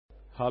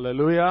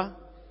Hallelujah.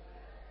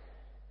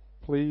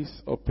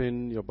 Please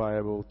open your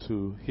Bible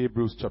to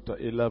Hebrews chapter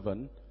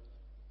 11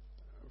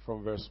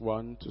 from verse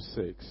 1 to 6.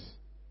 It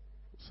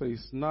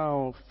says,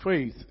 now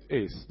faith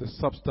is the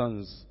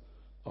substance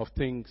of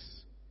things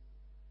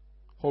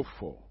hoped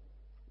for,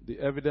 the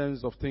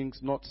evidence of things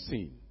not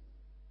seen.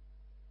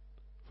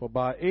 For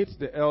by it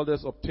the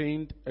elders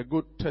obtained a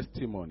good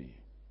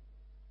testimony.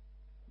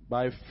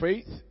 By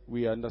faith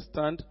we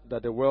understand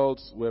that the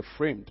worlds were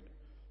framed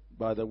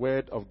by the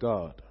word of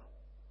God,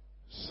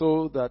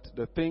 so that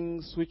the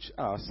things which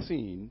are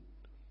seen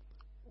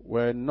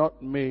were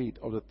not made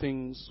of the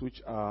things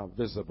which are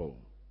visible.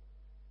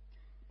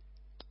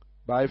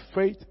 By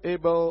faith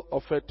Abel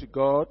offered to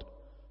God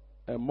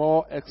a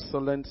more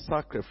excellent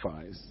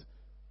sacrifice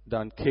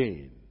than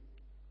Cain,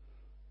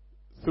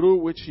 through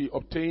which he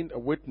obtained a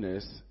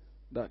witness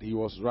that he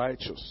was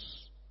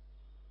righteous,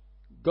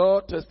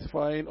 God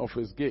testifying of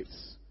his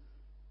gifts,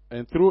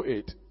 and through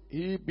it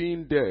he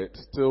being dead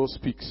still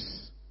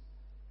speaks.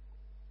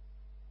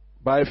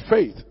 By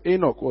faith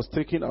Enoch was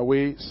taken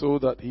away so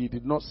that he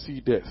did not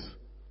see death,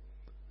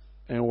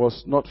 and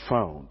was not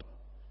found,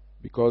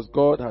 because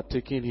God had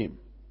taken him.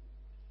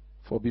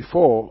 For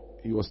before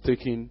he was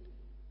taken,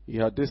 he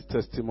had this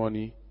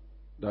testimony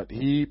that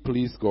he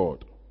pleased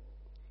God.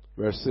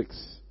 Verse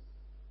 6.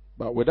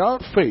 But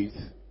without faith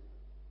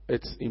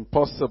it's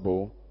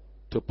impossible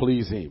to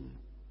please him.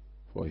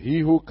 For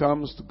he who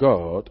comes to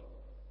God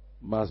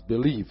must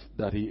believe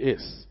that he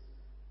is,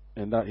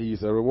 and that he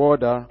is a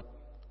rewarder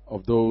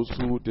of those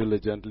who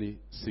diligently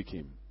seek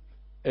him.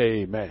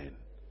 Amen.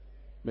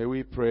 May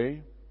we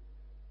pray.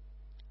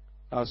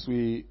 As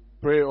we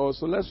pray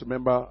also, let's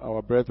remember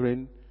our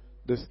brethren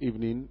this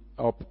evening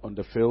up on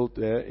the field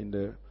there in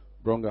the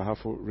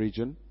Brong-Ahafo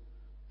region.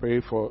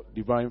 Pray for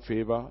divine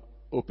favor,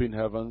 open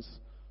heavens.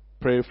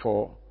 Pray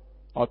for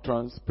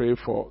utterance. Pray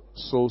for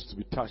souls to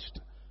be touched.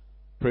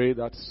 Pray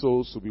that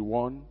souls will be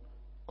won.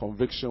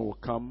 Conviction will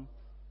come.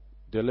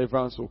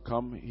 Deliverance will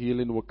come.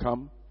 Healing will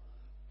come.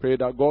 Pray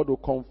that God will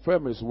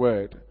confirm his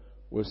word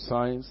with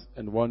signs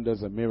and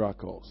wonders and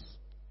miracles.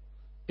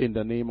 In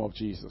the name of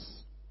Jesus.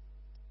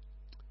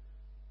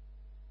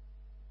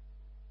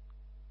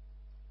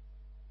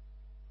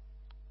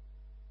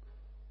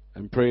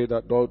 And pray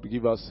that God will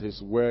give us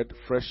his word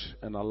fresh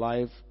and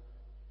alive,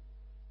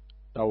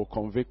 that will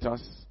convict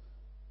us,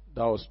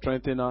 that will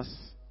strengthen us,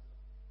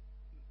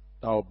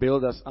 that will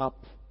build us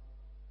up,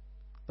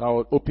 that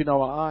will open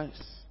our eyes.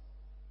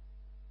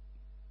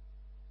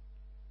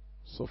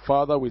 So,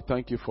 Father, we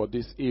thank you for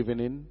this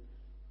evening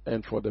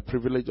and for the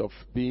privilege of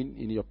being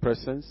in your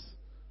presence.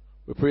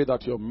 We pray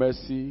that your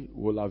mercy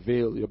will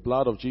avail. Your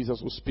blood of Jesus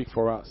will speak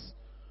for us.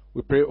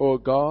 We pray, oh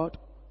God,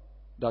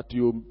 that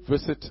you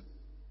visit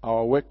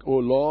our work, oh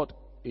Lord,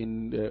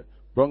 in the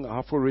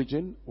Brong-Ahafo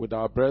region with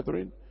our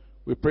brethren.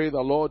 We pray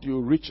that, Lord, you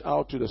reach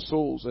out to the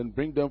souls and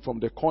bring them from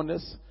the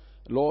corners.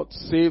 Lord,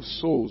 save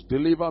souls,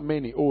 deliver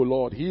many, oh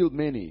Lord, heal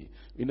many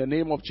in the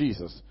name of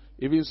Jesus.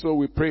 Even so,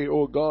 we pray,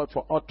 oh God,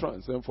 for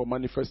utterance and for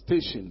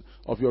manifestation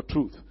of your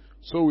truth.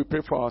 So we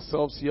pray for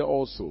ourselves here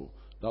also,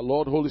 that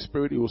Lord, Holy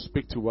Spirit, you will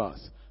speak to us.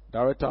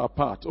 Direct our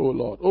path, oh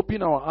Lord.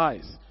 Open our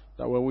eyes,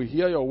 that when we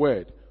hear your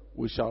word,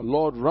 we shall,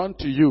 Lord, run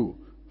to you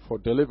for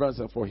deliverance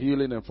and for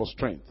healing and for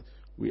strength.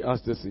 We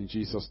ask this in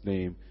Jesus'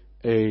 name.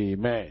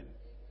 Amen.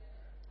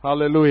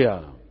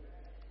 Hallelujah.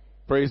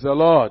 Praise the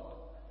Lord.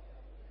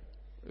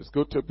 It's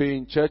good to be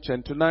in church,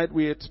 and tonight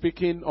we are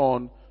speaking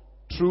on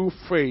true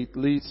faith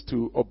leads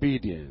to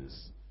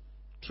obedience.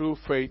 True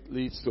faith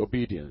leads to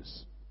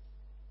obedience.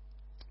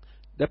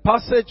 The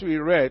passage we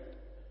read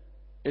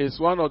is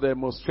one of the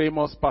most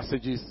famous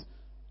passages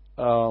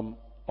of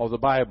the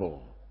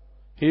Bible.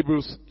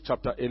 Hebrews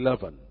chapter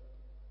 11.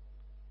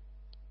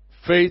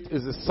 Faith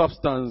is the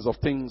substance of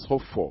things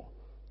hoped for,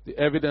 the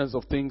evidence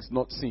of things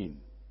not seen.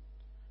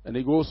 And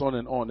it goes on.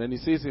 And he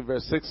says in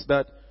verse 6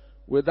 that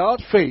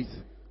without faith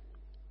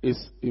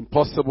it's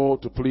impossible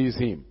to please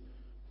him.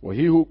 For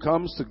he who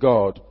comes to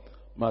God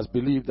must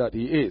believe that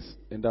he is,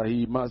 and that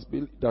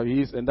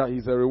he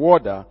is a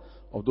rewarder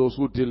of those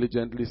who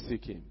diligently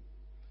seek him.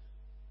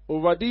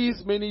 Over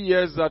these many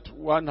years that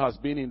one has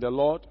been in the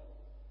Lord,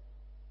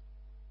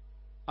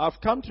 I've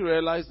come to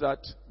realize that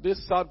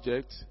this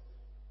subject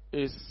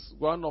is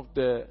one of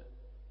the,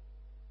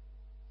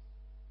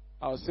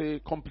 I'll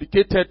say,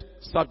 complicated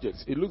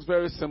subjects. It looks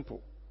very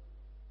simple.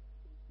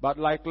 But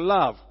like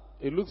love,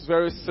 it looks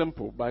very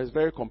simple, but it's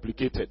very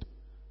complicated.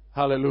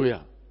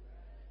 Hallelujah.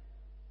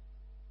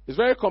 It's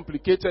very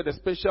complicated,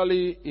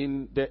 especially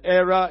in the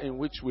era in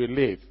which we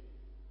live.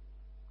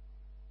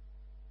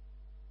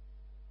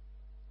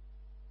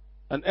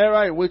 An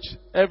era in which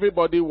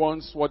everybody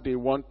wants what they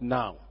want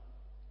now.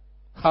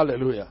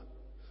 Hallelujah.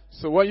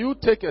 So when you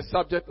take a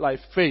subject like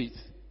faith,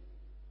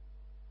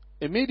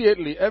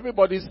 immediately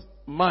everybody's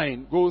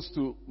mind goes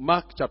to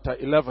Mark chapter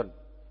 11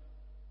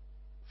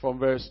 from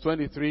verse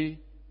 23,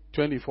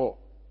 24.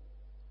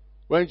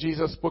 When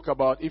Jesus spoke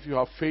about if you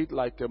have faith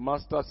like a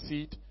mustard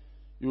seed,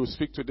 you will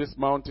speak to this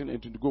mountain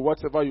and to go.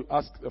 Whatever you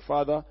ask the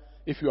Father,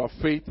 if you have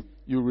faith,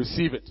 you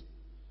receive it.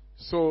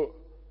 So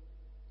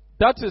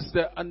That is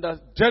the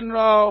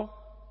general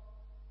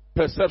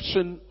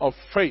perception of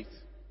faith.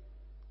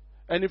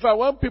 And if I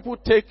want people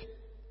to take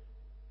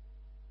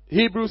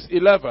Hebrews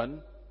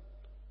 11,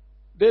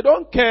 they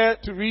don't care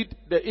to read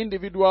the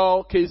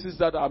individual cases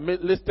that are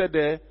listed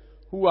there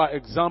who are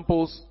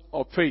examples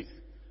of faith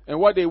and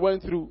what they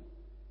went through.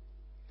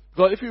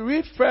 Because if you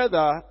read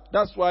further,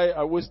 that's why I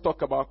always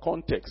talk about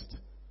context.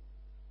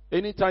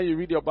 Anytime you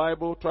read your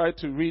Bible, try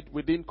to read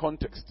within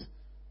context.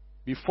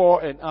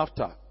 Before and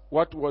after.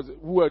 Who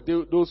were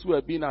those who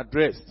had been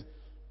addressed?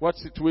 What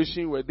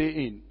situation were they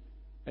in?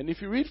 And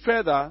if you read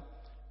further,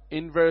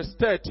 in verse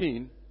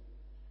 13,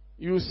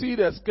 you see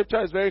the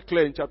scripture is very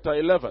clear in chapter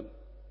 11.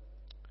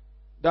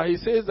 That he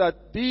says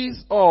that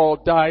these all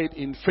died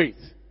in faith,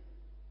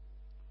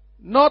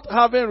 not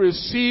having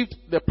received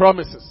the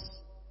promises,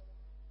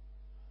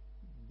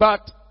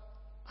 but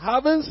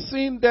having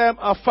seen them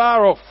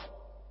afar off,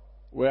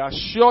 were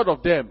assured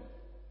of them,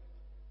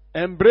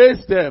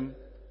 embraced them,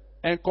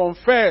 and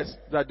confessed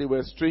that they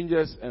were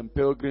strangers and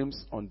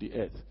pilgrims on the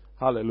earth.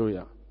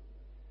 Hallelujah.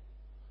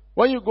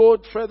 When you go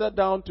further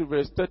down to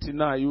verse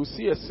 39, you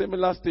see a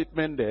similar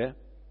statement there.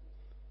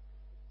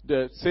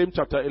 The same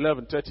chapter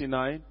 11,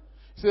 39. It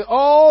says,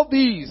 all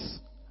these,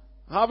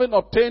 having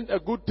obtained a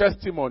good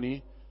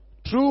testimony,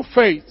 through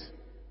faith,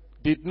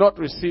 did not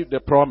receive the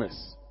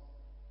promise.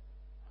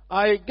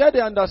 I get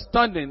the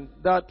understanding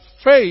that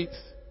faith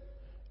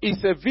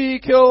is a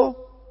vehicle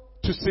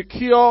to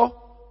secure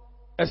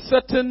a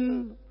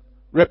certain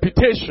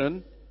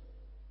reputation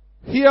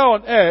here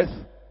on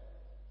earth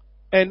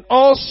and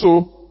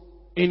also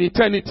in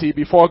eternity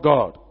before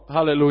God.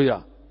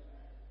 Hallelujah.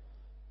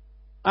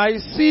 I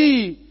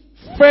see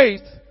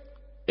faith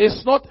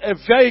is not a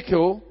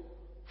vehicle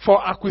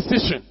for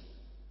acquisition.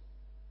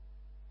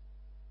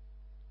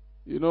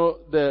 You know,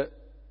 the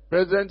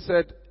president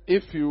said,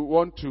 if you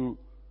want to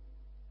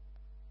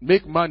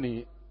make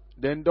money,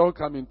 then don't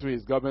come into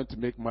his government to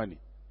make money.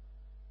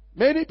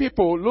 Many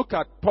people look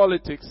at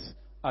politics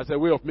as a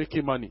way of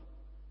making money.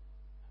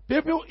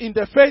 People in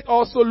the faith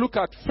also look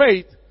at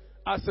faith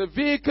as a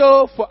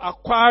vehicle for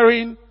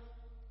acquiring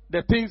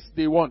the things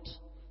they want.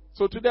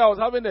 So today I was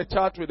having a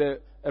chat with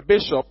a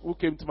bishop who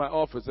came to my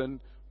office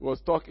and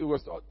was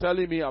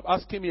telling me,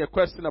 asking me a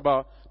question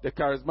about the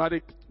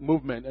charismatic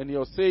movement, and he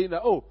was saying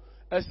that,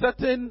 a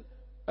certain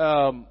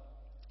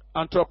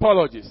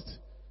anthropologist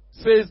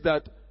says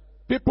that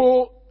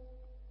people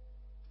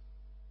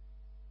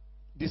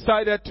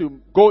decided to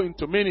go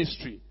into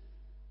ministry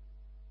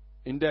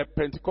in the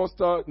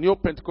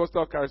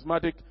neo-Pentecostal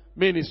charismatic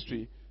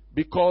ministry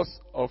because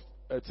of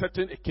a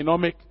certain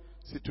economic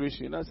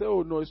situation. And I said,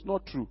 no, it's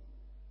not true.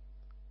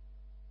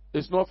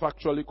 It's not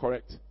factually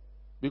correct.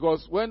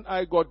 Because when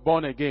I got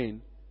born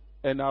again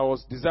and I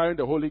was desiring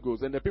the Holy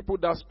Ghost, and the people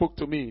that spoke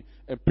to me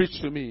and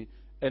preached to me,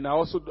 and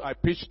I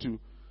preached to,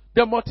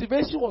 the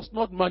motivation was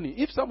not money.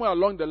 If somewhere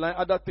along the line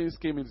other things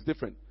came, it's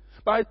different.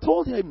 But I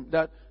told him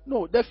that,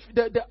 no,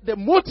 the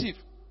motive,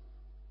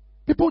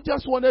 people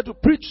just wanted to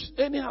preach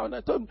anyhow. And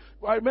I told him,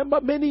 I remember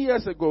many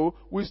years ago,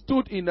 we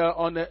stood in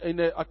an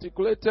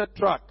articulated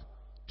track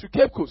to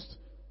Cape Coast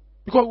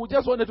because we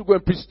just wanted to go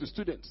and preach to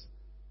students.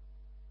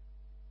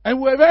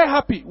 And we were very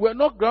happy. We were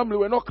not grumbling,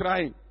 we were not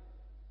crying.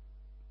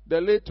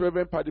 The late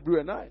Reverend Paddy Brew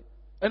and I.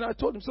 And I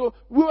told him, so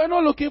we were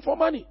not looking for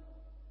money.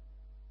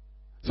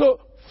 So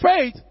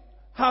faith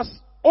has,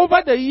 over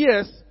the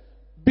years,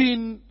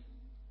 been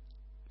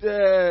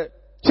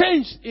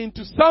changed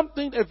into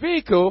something, a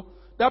vehicle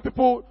that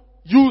people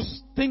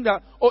use, think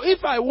that,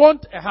 if I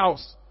want a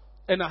house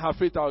and I have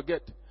faith, I'll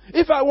get.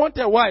 If I want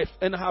a wife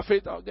and I have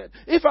faith, I'll get.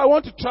 If I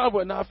want to travel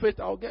and I have faith,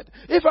 I'll get.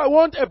 If I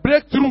want a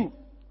breakthrough,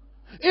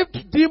 if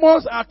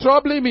demons are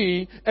troubling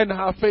me and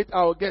I have faith,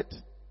 I'll get.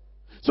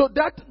 So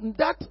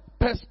that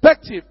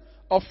perspective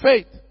of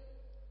faith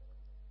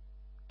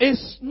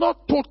is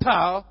not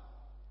total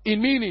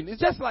in meaning.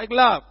 It's just like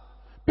love.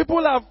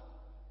 People have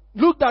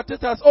looked at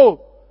it as,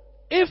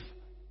 if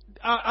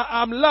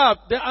I'm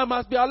loved, then I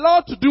must be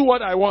allowed to do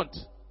what I want.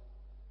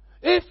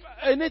 If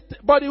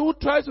anybody who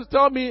tries to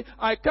tell me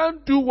I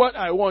can't do what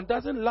I want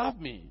doesn't love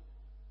me.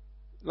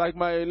 Like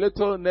my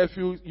little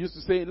nephew used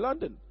to say in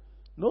London,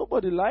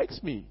 nobody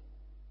likes me.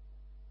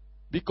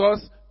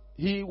 Because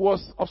he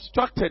was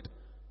obstructed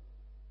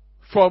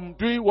from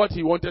doing what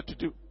he wanted to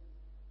do.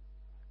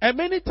 And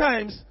many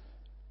times,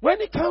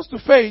 when it comes to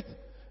faith,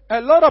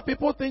 a lot of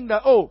people think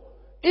that,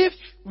 if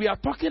we are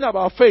talking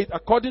about faith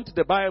according to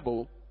the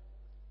Bible,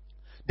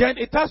 then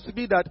it has to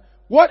be that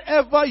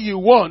whatever you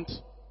want,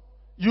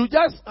 you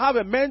just have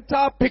a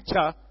mental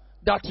picture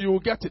that you will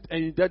get it,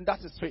 and then that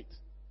is faith.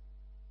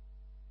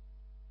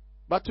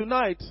 But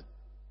tonight,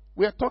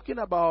 we are talking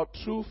about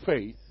true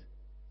faith,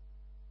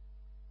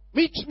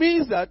 which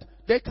means that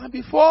there can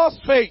be false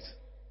faith.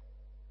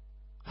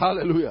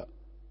 Hallelujah.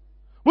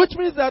 Which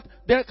means that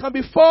there can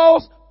be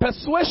false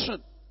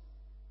persuasion.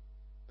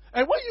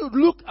 And when you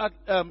look at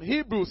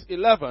Hebrews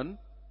 11,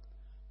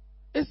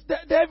 the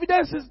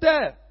evidence is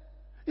there.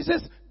 It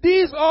says,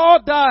 these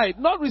all died,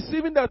 not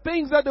receiving the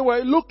things that they were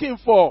looking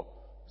for.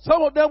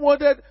 Some of them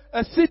wanted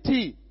a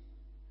city.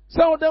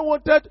 Some of them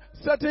wanted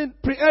certain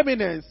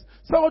preeminence.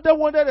 Some of them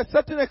wanted a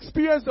certain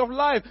experience of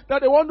life,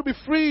 that they want to be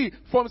free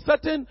from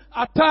certain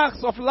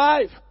attacks of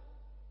life.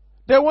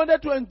 They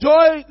wanted to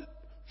enjoy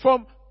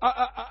from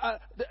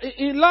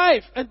in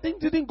life, and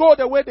things didn't go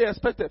the way they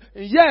expected.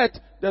 And yet,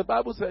 the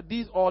Bible said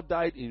these all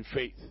died in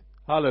faith.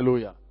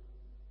 Hallelujah.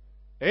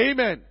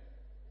 Amen.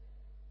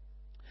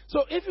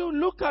 So if you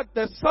look at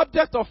the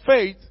subject of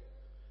faith,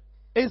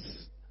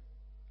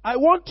 I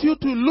want you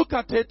to look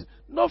at it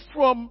not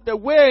from the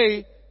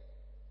way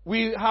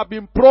we have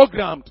been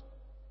programmed.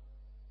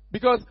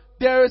 Because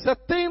there is a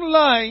thin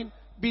line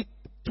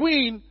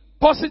between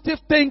positive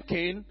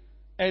thinking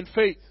and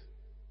faith.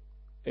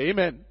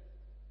 Amen.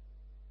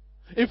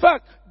 In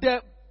fact,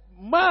 the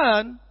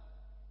man,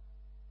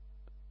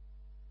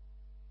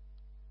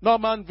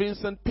 Norman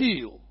Vincent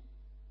Peale,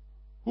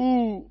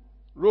 who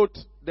wrote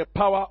The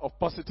Power of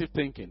Positive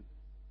Thinking,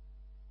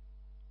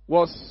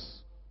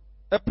 was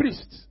a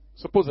priest,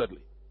 supposedly.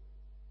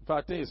 In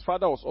fact, I think his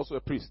father was also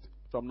a priest,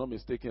 if I'm not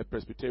mistaken, a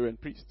Presbyterian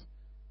priest.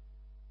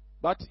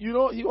 But, he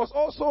was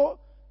also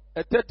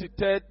a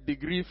 33rd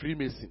degree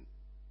Freemason.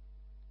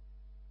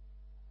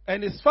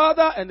 And his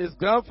father and his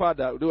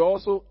grandfather, they were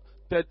also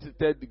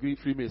 33rd degree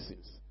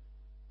Freemasons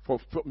for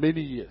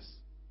many years.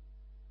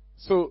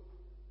 So,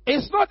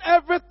 it's not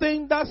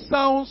everything that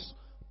sounds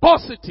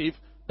positive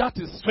that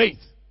is faith.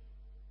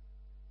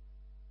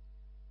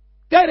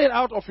 Get it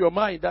out of your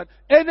mind that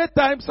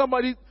anytime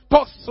somebody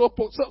talks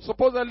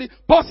supposedly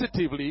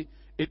positively,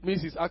 it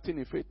means he's acting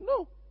in faith.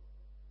 No.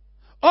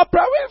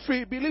 Oprah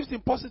Winfrey believes in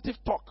positive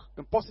talk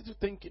and positive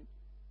thinking.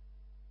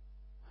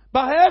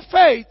 But her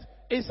faith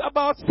is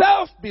about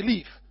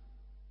self-belief.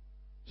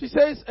 She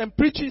says and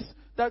preaches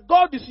that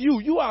God is you.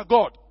 You are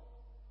God.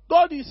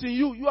 God is in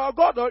you. You are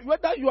God. Or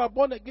whether you are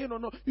born again or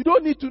not, you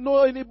don't need to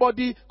know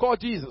anybody called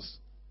Jesus.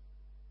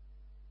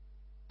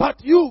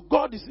 But you,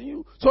 God is in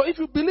you. So if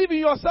you believe in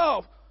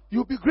yourself,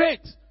 you'll be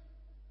great.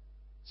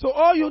 So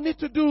all you need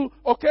to do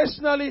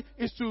occasionally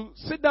is to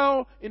sit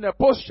down in a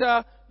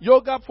posture,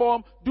 yoga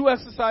form, do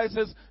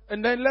exercises,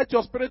 and then let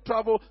your spirit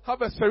travel,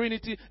 have a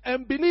serenity,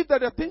 and believe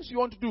that the things you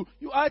want to do,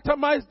 you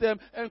itemize them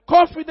and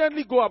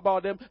confidently go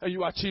about them and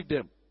you achieve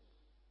them.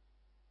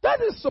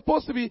 That is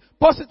supposed to be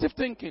positive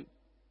thinking.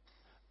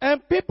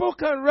 And people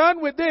can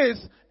run with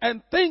this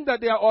and think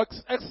that they are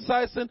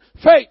exercising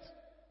faith.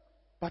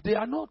 But they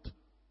are not.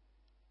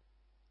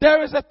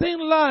 There is a thin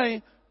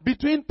line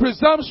between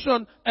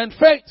presumption and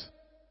faith.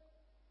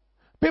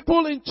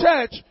 People in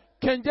church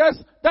can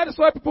that is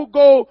why people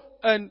go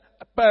and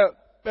go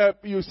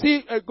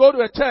to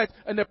a church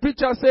and the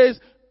preacher says,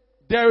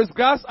 there is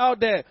grass out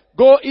there,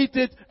 go eat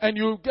it and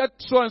you get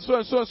so and so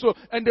and so and so.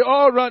 And they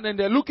all run and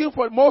they're looking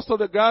for most of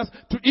the grass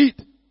to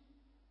eat.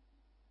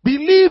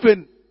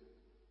 Believing,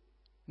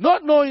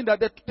 not knowing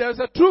that there's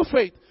a true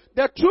faith.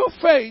 The true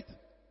faith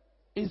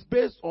is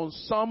based on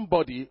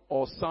somebody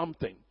or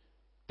something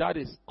that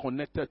is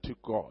connected to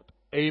God.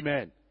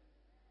 Amen.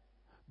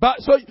 But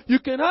so you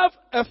can have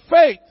a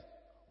faith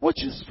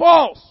which is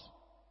false.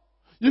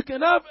 You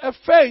can have a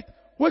faith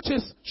which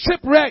is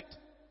shipwrecked.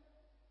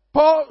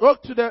 Paul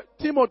wrote to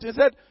Timothy and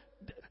said,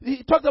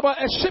 he talked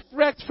about a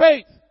shipwrecked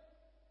faith.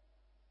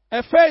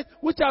 A faith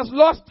which has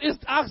lost its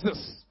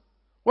axis.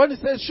 When he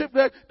says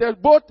shipwreck, the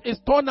boat is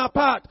torn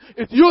apart.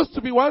 It used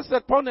to be once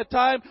upon a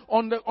time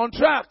on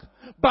track.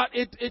 But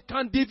it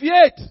can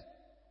deviate.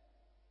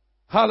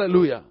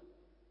 Hallelujah.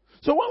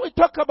 So when we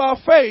talk about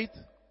faith,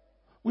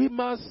 we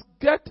must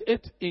get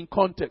it in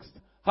context.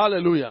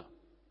 Hallelujah.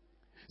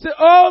 See,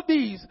 all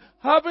these,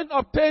 having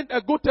obtained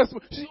a good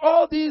testimony, see,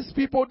 all these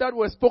people that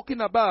were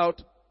spoken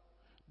about,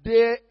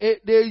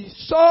 they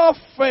saw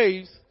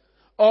faith,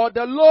 or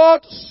the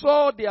Lord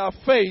saw their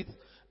faith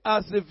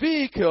as a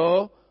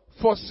vehicle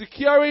for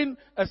securing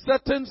a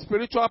certain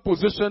spiritual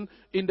position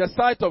in the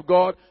sight of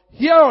God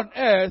here on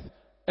earth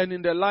and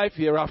in the life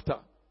hereafter.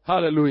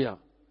 Hallelujah.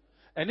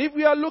 And if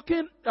we are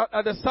looking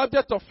at the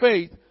subject of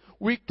faith,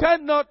 we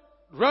cannot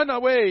run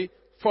away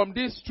from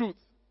this truth.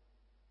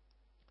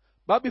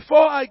 But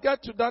before I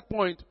get to that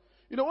point,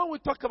 when we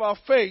talk about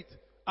faith,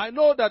 I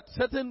know that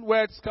certain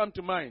words come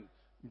to mind.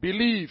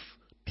 Belief,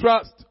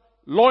 trust,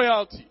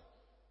 loyalty.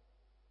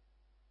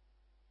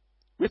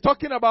 We're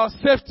talking about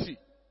safety,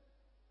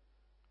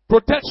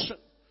 protection.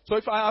 So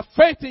if I have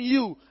faith in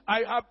you,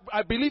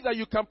 I believe that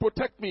you can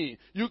protect me.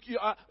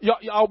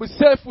 I'll be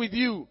safe with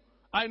you.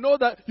 I know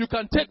that you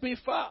can take me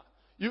far.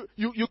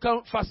 You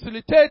can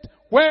facilitate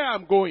where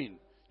I'm going.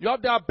 You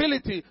have the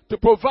ability to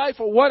provide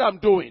for what I'm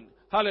doing.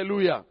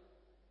 Hallelujah.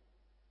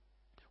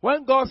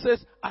 When God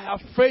says, I have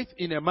faith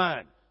in a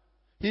man,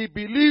 he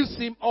believes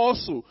him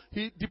also.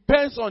 He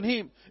depends on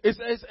him. It's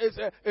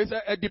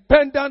a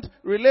dependent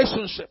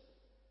relationship.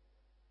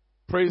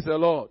 Praise the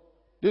Lord.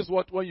 This is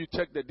what, when you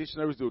check the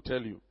dictionaries, they'll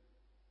tell you.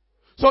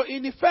 So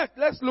in effect,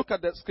 let's look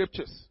at the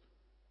scriptures.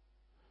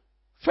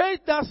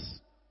 Faith does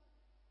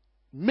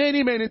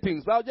many, many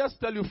things. I'll just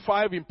tell you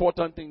 5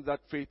 important things that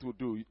faith will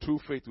do, true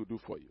faith will do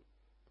for you.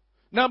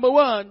 Number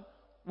 1,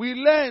 we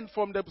learn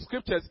from the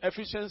scriptures,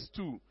 Ephesians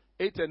 2,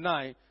 8 and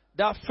 9,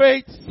 that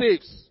faith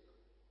saves.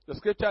 The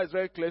scripture is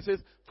very clear. It says,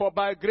 for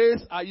by grace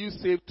are you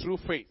saved through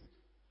faith.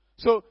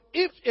 So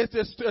if it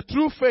is a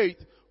true faith,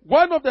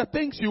 one of the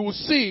things you will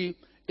see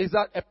is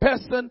that a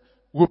person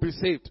will be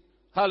saved.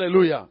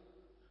 Hallelujah.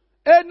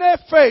 Any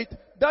faith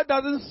that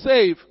doesn't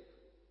save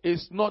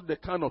is not the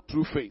kind of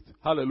true faith.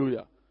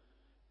 Hallelujah.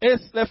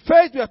 It's the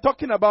faith we are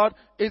talking about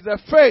is a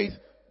faith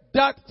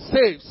that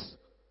saves.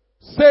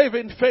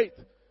 Saving faith.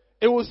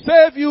 It will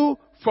save you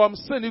from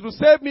sin. It will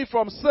save me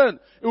from sin.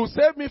 It will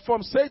save me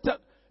from Satan.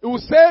 It will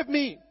save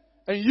me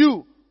and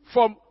you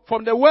from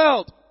the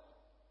world.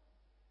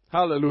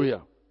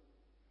 Hallelujah.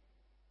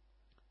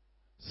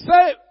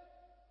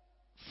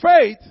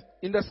 Faith,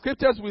 in the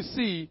scriptures we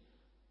see,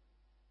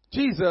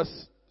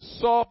 Jesus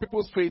saw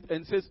people's faith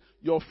and says,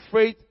 your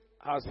faith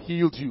has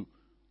healed you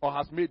or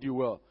has made you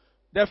well.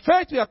 The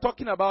faith we are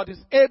talking about is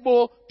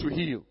able to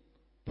heal.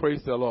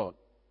 Praise the Lord.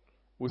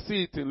 We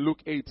see it in Luke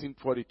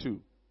 18:42.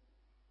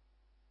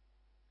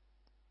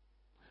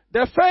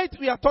 The faith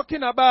we are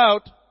talking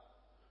about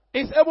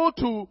is able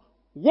to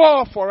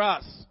war for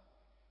us.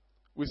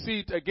 We see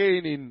it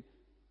again in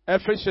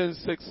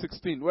Ephesians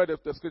 6:16, where the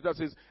scripture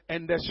says,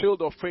 and the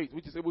shield of faith,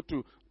 which is able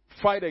to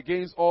fight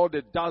against all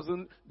the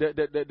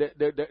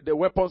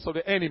weapons of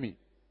the enemy.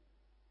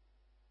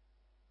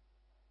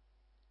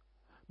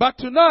 But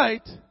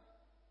tonight,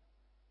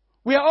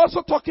 we are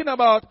also talking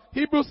about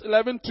Hebrews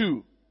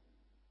 11:2.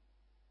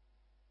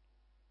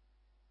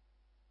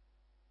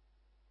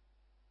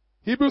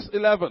 Hebrews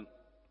 11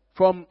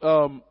 from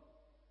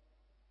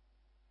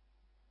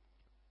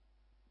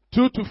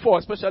 2 to 4,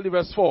 especially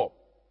verse 4.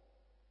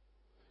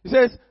 It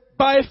says,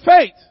 by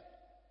faith,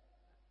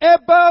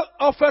 Abel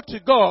offered to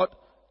God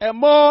a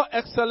more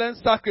excellent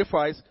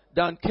sacrifice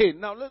than Cain.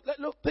 Now,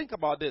 look, think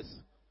about this.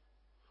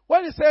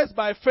 When it says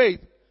by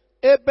faith,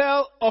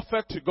 Abel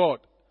offered to God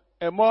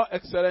a more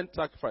excellent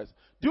sacrifice.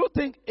 Do you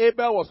think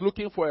Abel was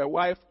looking for a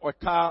wife, or a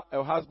car,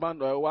 a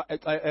husband, or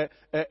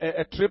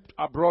a trip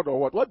abroad, or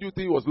what? What do you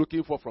think he was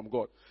looking for from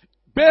God?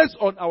 Based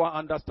on our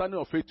understanding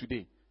of faith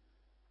today,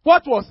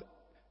 what was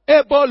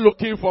Abel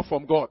looking for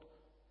from God?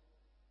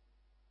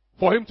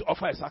 For him to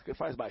offer a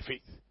sacrifice by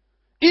faith.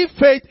 If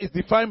faith is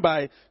defined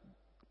by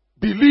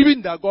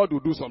believing that God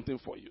will do something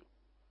for you,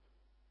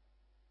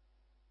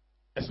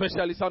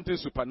 especially something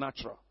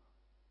supernatural.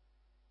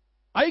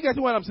 Are you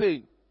getting what I'm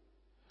saying?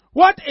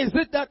 What is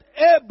it that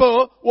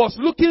Abel was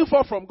looking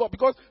for from God?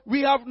 Because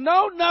we have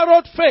now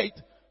narrowed faith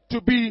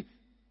to be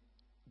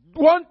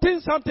wanting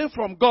something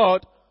from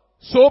God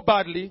so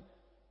badly,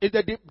 is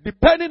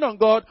depending on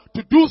God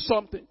to do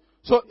something.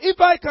 So if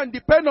I can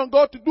depend on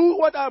God to do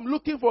what I'm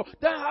looking for,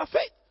 then I have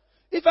faith.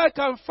 If I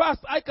can fast,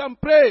 I can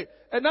pray,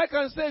 and I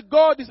can say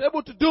God is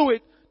able to do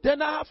it,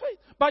 then I have faith.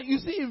 But you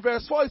see in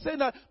verse 4, it's saying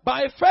that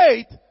by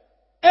faith,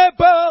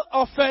 Abel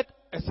offered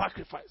a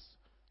sacrifice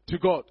to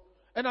God.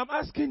 And I'm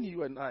asking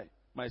you and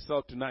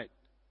myself tonight,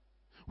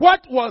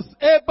 what was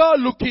Abel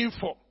looking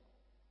for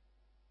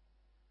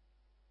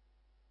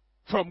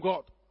from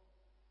God?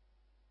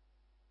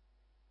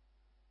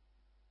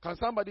 Can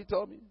somebody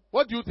tell me?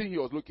 What do you think he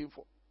was looking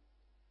for?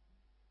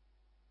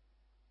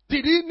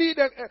 Did he need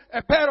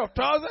a pair of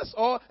trousers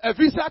or a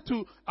visa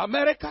to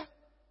America?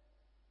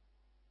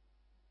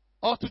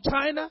 Or to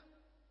China?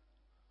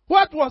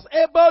 What was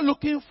Abel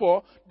looking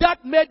for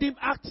that made him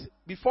act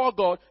before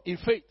God in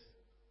faith?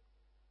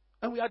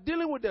 And we are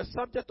dealing with the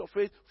subject of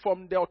faith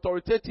from the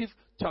authoritative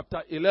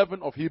chapter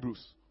 11 of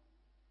Hebrews.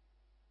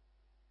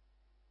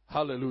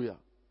 Hallelujah.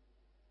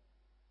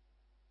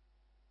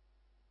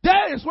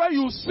 There is where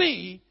you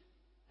see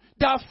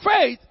that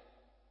faith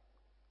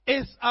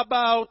is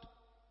about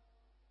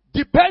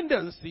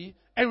dependency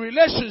and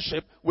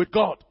relationship with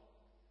God.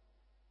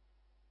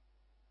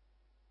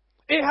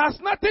 It has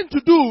nothing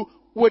to do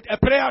with a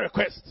prayer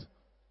request.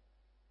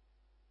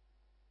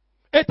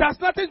 It has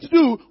nothing to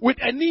do with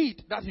a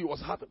need that he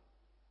was having.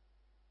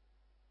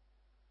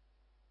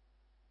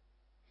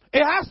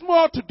 It has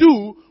more to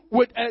do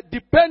with a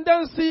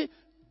dependency,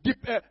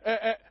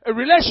 a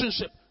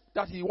relationship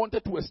that he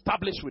wanted to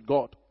establish with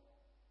God.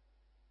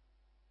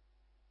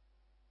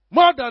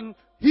 More than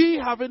he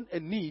having a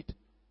need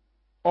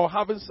or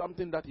having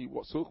something that he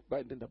was so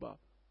binding about.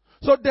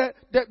 So the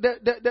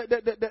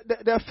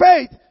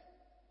faith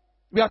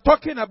we are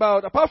talking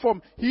about, apart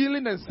from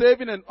healing and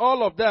saving and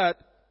all of that,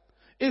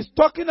 is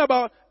talking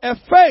about a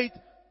faith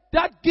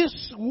that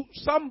gives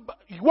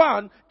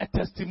someone a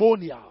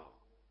testimonial.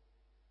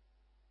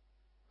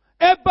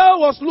 Abel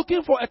was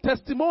looking for a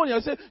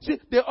testimonial. See,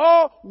 they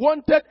all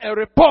wanted a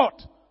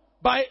report.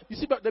 You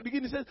see, at the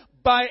beginning it says,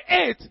 by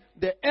it,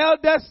 the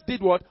elders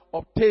did what?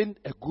 Obtained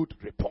a good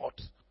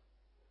report.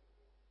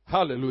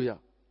 Hallelujah.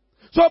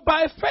 So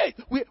by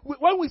faith,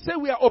 when we say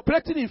we are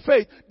operating in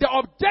faith, the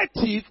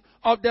objective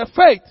of the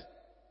faith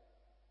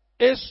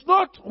is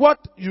not what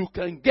you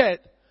can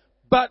get,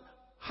 but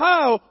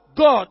how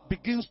God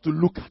begins to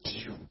look at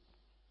you.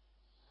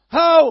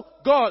 How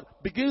God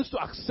begins to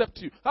accept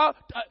you. How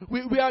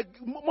we are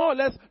more or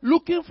less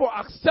looking for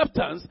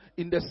acceptance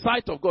in the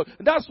sight of God.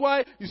 And that's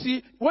why, you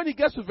see, when he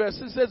gets to verse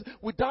 6, it says,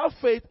 without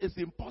faith it's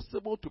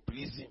impossible to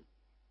please him.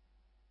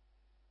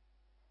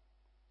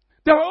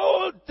 The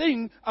whole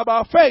thing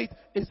about faith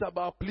is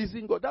about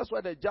pleasing God. That's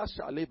why the just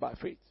shall live by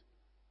faith.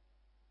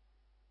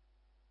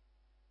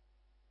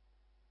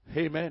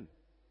 Amen.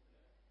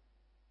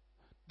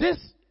 This,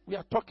 we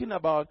are talking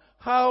about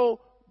how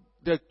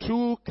the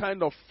true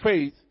kind of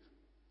faith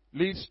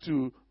leads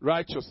to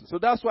righteousness. So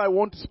that's why I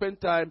want to spend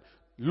time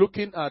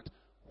looking at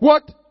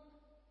what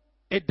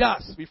it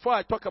does before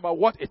I talk about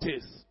what it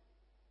is.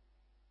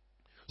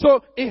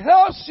 So it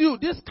helps you,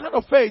 this kind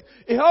of faith,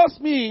 it helps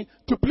me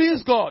to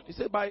please God. He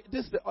said, by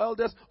this the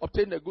elders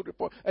obtain a good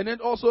report. And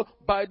then also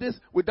by this,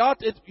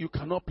 without it, you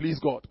cannot please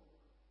God.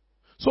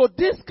 So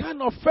this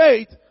kind of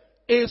faith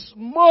is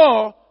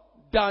more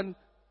than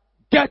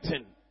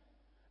getting.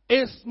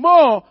 It's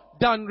more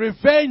than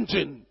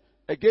revenging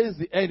against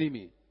the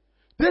enemy.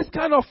 This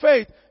kind of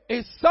faith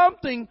is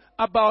something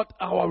about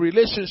our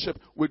relationship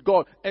with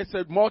God. It's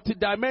a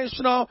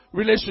multidimensional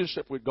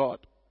relationship with God.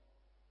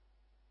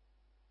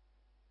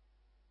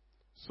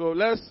 So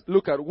let's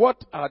look at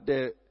what are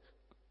the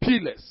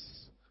pillars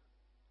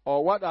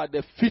or what are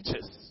the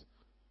features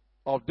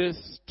of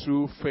this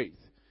true faith.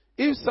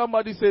 If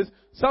somebody says,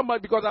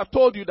 because I've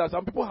told you that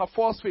some people have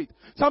false faith.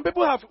 Some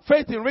people have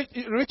faith in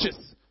riches.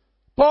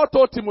 Paul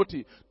told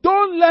Timothy,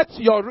 don't let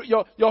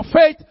your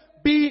faith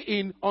be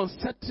in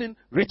uncertain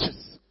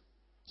riches.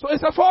 So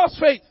it's a false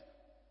faith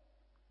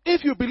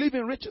if you believe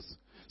in riches.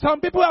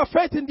 Some people have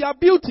faith in their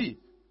beauty.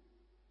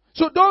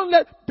 So don't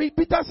let,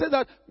 Peter said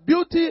that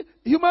beauty,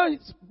 human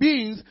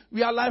beings,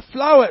 we are like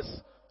flowers.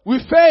 We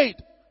fade.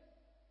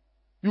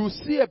 You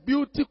see a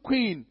beauty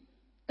queen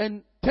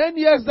and 10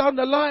 years down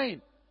the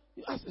line,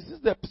 you ask, is this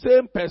the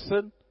same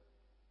person?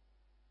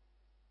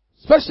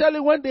 Especially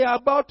when they are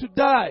about to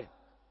die.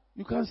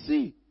 You can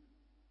see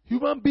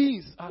human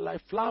beings are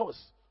like flowers.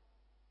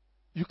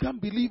 You can't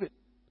believe it.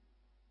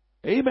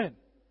 Amen.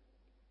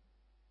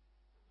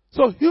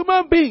 So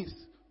human beings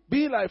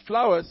being like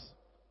flowers,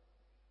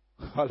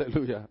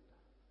 hallelujah,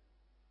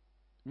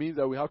 means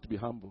that we have to be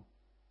humble.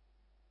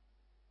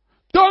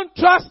 Don't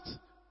trust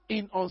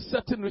in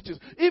uncertain riches.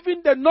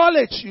 Even the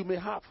knowledge you may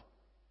have,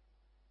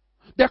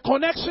 the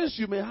connections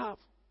you may have,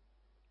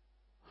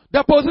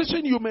 the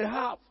position you may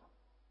have.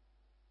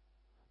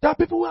 There are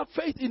people who have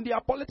faith in their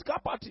political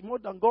party more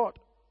than God.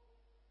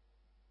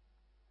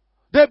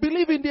 They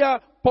believe in their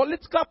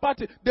political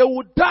party. They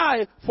will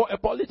die for a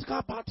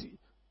political party.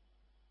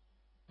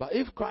 But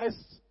if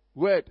Christ's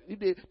word,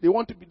 if they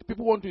want to be,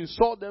 people want to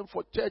insult them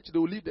for church, they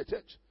will leave the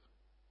church.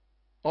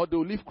 Or they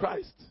will leave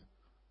Christ.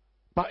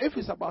 But if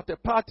it's about a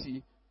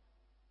party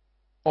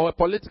or a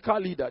political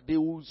leader, they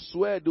will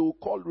swear, they will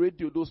call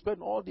radio, they will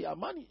spend all their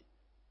money.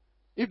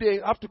 If they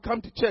have to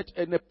come to church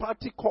and the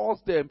party calls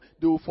them,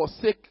 they will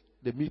forsake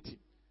the meeting.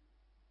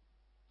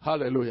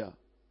 Hallelujah.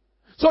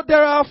 So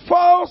there are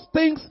false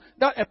things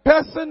that a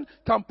person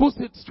can put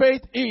his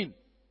faith in.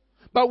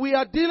 But we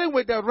are dealing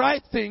with the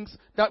right things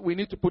that we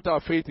need to put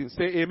our faith in.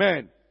 Say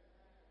amen.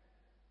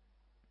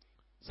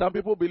 Some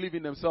people believe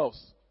in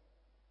themselves.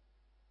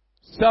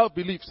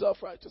 Self-belief,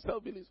 self-righteous,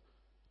 self-belief.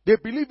 They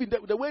believe in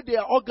the way they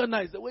are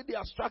organized, the way they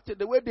are structured,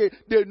 the way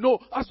they know.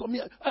 As for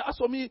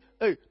me,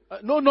 hey,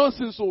 no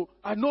nonsense. So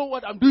I know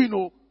what I'm doing.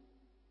 Oh,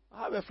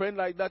 I have a friend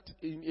like that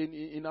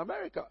in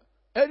America.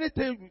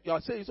 Anything you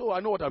are saying, so I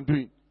know what I'm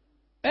doing.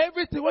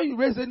 Everything, when you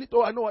raise anything,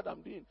 oh, I know what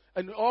I'm doing.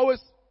 And he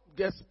always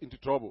gets into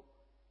trouble.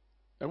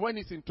 And when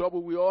he's in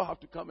trouble, we all have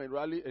to come and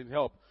rally and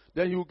help.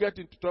 Then he will get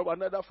into trouble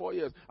another 4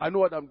 years. I know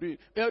what I'm doing.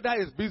 Whether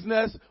it's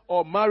business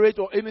or marriage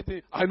or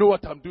anything, I know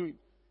what I'm doing.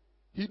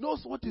 He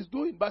knows what he's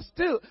doing, but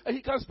still, and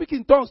he can speak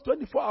in tongues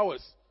 24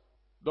 hours.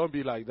 Don't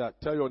be like that.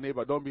 Tell your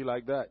neighbor, don't be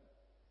like that.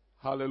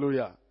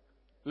 Hallelujah.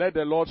 Let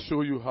the Lord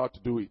show you how to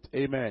do it.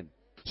 Amen.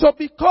 So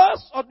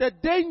because of the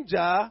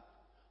danger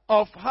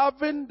of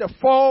having the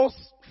false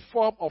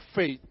form of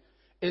faith,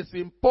 it's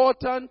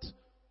important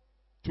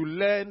to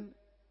learn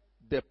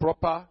the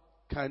proper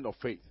kind of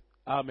faith.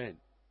 Amen.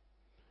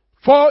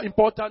 4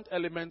 important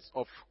elements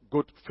of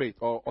good faith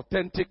or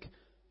authentic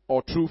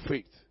or true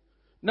faith.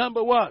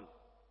 Number 1,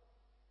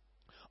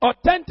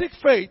 authentic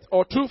faith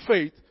or true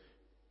faith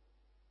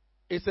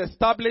is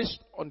established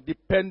on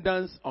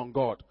dependence on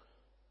God.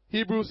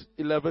 Hebrews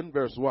 11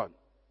 verse 1.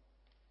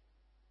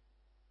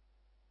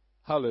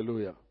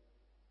 Hallelujah.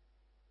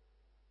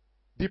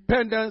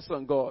 Dependence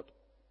on God.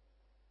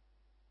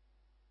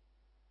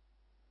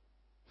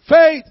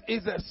 Faith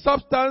is the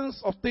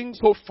substance of things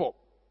hoped for,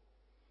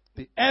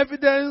 the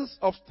evidence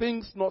of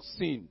things not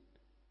seen.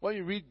 When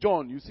you read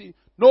John, you see,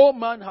 no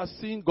man has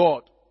seen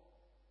God.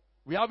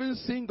 We haven't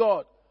seen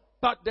God.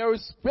 But there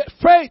is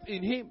faith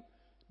in Him.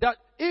 That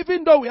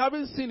even though we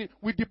haven't seen it,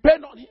 we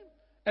depend on Him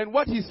and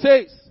what He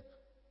says.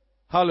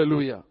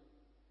 Hallelujah.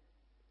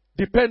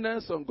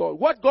 Dependence on God.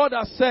 What God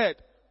has said,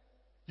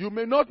 you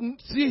may not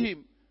see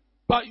Him.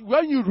 But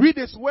when you read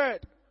His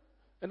word,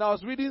 and I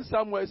was reading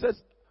somewhere, it says,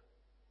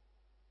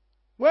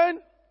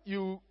 when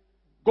you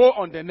go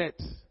on the net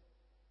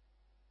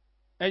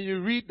and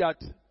you read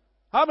that,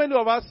 how many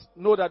of us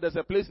know that there's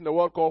a place in the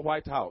world called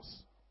White House?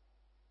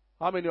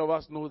 How many of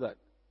us know that?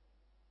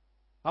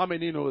 How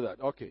many know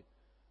that? Okay.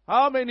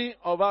 How many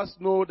of us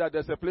know that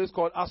there's a place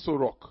called Aso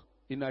Rock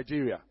in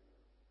Nigeria?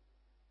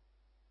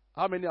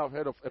 How many have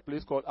heard of a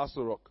place called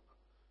Aso Rock?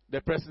 The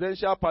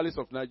presidential palace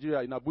of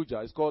Nigeria in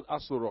Abuja is called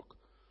Aso Rock.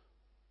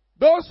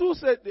 Those who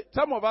say,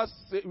 some of us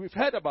say, we've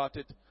heard about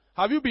it.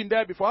 Have you been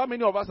there before? How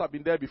many of us have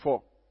been there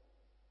before?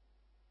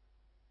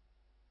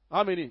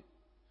 How many?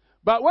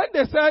 But when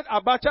they said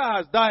Abacha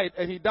has died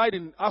and he died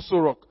in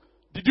Aso Rock,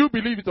 did you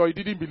believe it or you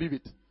didn't believe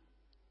it?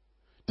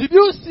 Did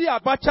you see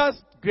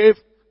Abacha's grave?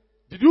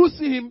 Did you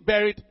see him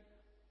buried?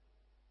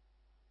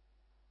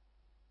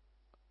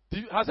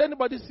 Has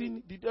anybody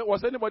seen?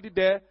 Was anybody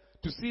there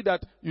to see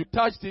that you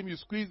touched him, you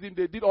squeezed him,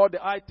 they did all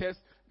the eye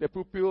tests, the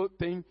pupil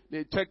thing,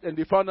 they checked and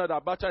they found out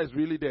that Abacha is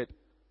really dead.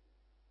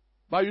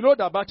 But you know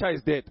that Abacha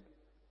is dead.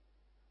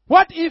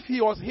 What if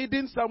he was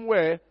hidden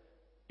somewhere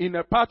in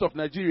a part of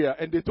Nigeria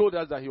and they told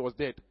us that he was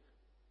dead?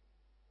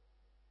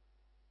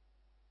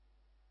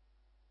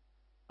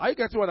 Are you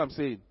getting what I'm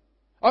saying?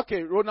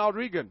 Okay, Ronald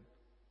Reagan.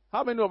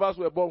 How many of us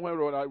were born when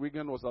Ronald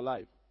Reagan was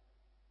alive?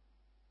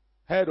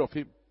 Heard of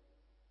him?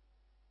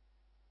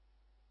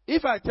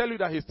 If I tell you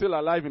that he's still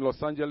alive in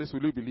Los Angeles,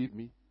 will you believe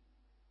me?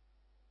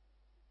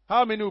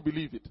 How many will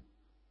believe it?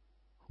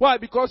 Why?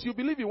 Because you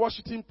believe in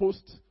Washington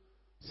Post,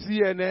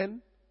 CNN,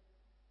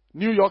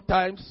 New York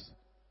Times,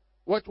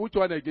 which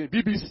one again?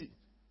 BBC.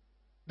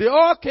 They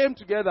all came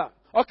together.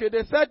 Okay,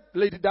 they said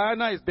Lady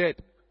Diana is dead.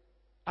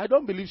 I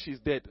don't believe she's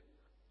dead.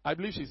 I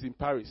believe she's in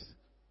Paris.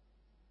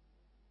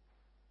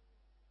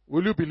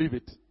 Will you believe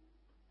it?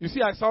 You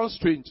see, I sound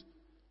strange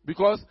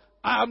because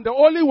I am the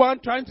only one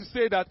trying to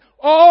say that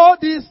all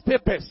these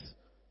papers,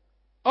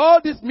 all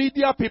these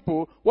media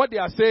people, what they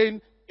are saying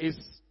is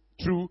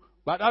true,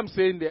 but I'm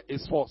saying that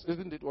it's false.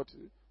 Isn't it what?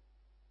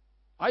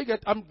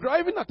 I'm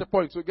driving at a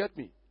point, so get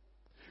me.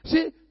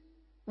 See,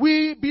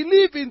 we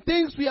believe in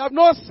things we have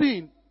not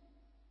seen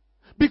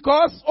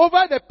because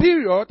over the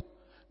period,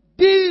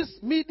 these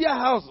media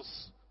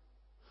houses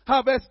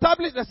have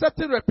established a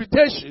certain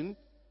reputation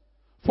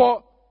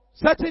for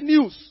certain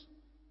news.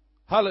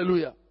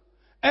 Hallelujah.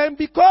 And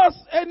because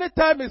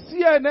anytime it's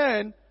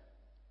CNN,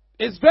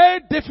 it's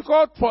very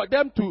difficult for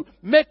them to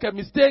make a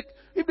mistake.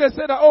 If they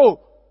say that, oh,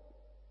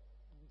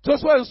 so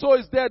and so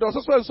is dead, or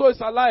so and so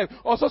is alive,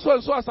 or so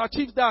and so has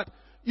achieved that,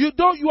 you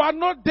are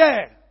not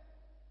there.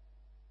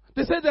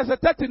 They say there's a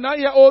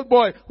 39-year-old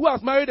boy who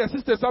has married a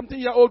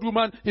 60-something-year-old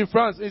woman in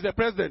France. He's the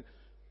president.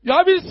 You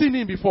haven't seen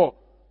him before.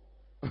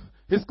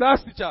 His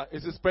class teacher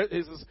is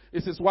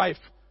his wife.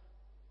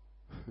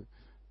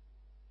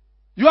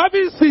 You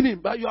haven't seen him,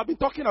 but you have been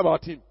talking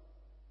about him.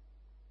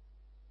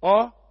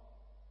 Or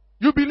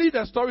you believe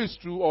the story is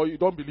true or you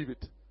don't believe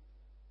it.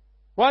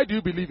 Why do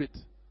you believe it?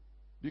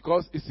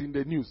 Because it's in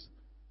the news.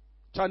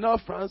 Channel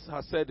France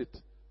has said it.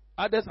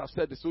 Others have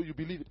said it, so you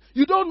believe it.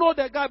 You don't know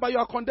the guy, but you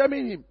are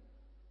condemning him.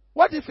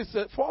 What if it's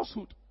a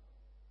falsehood?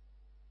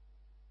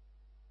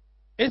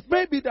 It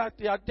may be that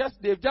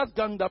they've just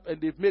ganged up and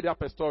they've made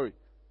up a story.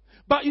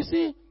 But you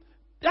see,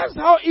 that's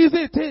how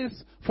easy it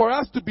is for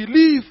us to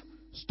believe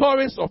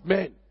stories of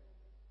men.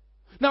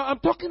 Now I'm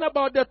talking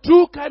about the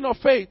true kind of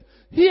faith.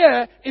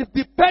 Here is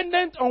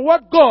dependent on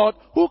what God,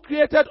 who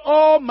created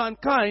all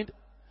mankind,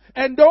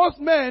 and those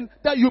men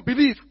that you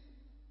believe,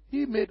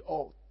 He made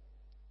all.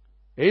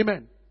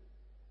 Amen.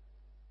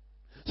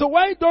 So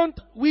why don't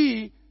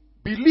we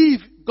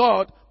believe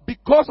God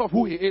because of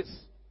who He is?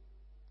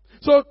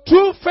 So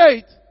true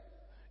faith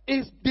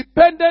is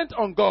dependent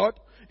on God.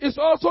 It's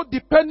also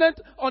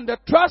dependent on the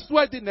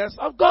trustworthiness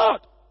of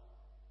God.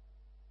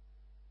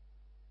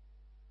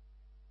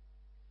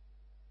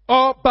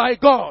 Or by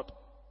God.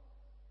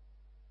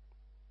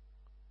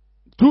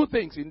 Two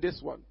things in this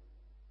one.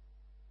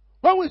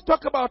 When we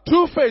talk about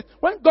true faith,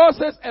 when God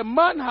says a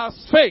man has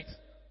faith,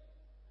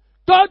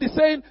 God is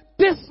saying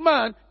this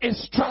man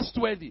is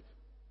trustworthy.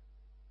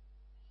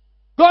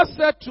 God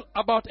said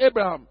about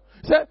Abraham,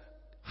 He said,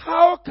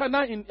 how can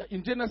I,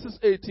 in Genesis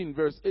 18,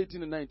 verse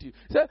 18 and 19,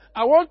 He said,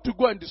 I want to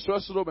go and destroy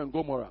Sodom and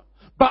Gomorrah,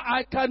 but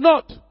I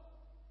cannot.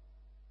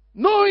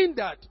 Knowing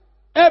that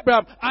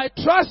Abraham, I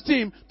trust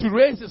him to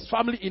raise his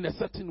family in a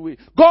certain way.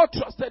 God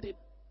trusted him.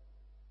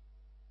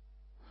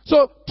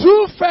 So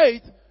true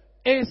faith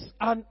is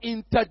an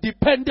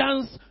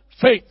interdependence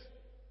faith.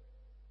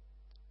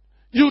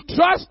 You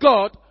trust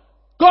God,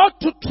 God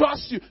to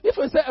trust you. If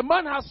we say a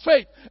man has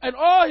faith and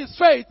all his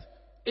faith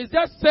is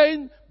just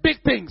saying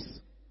big things.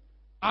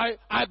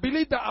 I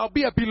believe that I'll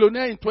be a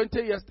billionaire in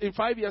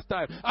 5 years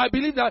time. I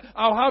believe that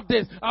I'll have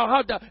this, I'll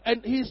have that.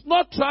 And he's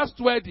not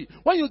trustworthy.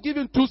 When you give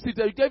him 2 seeds,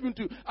 you give him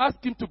to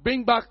ask him to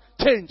bring back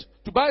change.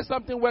 To buy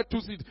something worth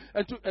 2 seeds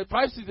and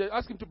 5 seeds,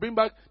 ask him to bring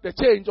back the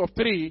change of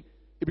 3,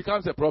 it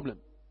becomes a problem.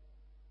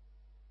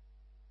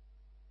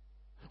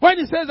 When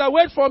he says,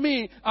 wait for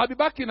me, I'll be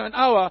back in an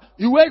hour,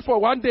 you wait for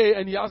 1 day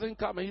and he hasn't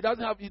come and he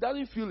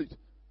doesn't feel it.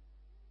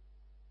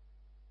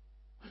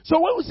 So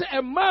when we say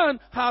a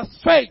man has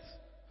faith,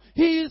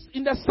 he is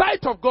in the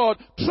sight of God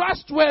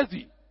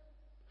trustworthy.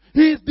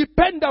 He is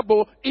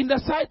dependable in the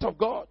sight of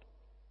God.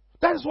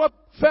 That is what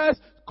 1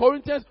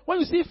 Corinthians,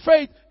 when you see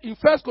faith in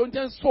 1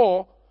 Corinthians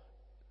 4,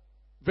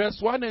 verse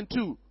 1 and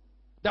 2,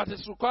 that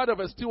is required of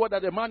a steward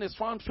that a man is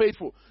found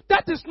faithful.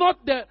 That is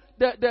not the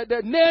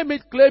name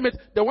it, claim it,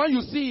 the one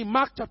you see in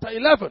Mark chapter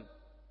 11.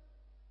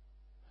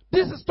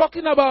 This is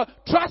talking about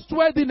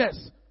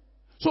trustworthiness.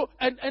 So,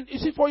 and you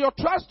see, for your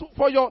trust,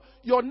 for your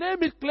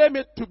name it, claim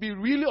it to be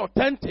really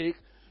authentic,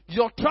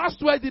 your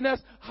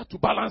trustworthiness has to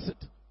balance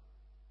it.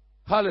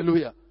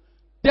 Hallelujah.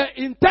 The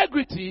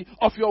integrity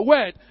of your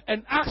word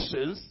and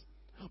actions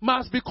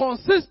must be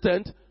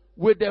consistent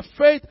with the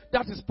faith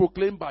that is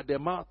proclaimed by the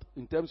mouth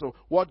in terms of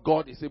what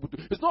God is able to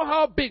do. It's not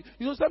how big.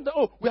 You know,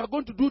 sometimes, we are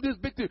going to do this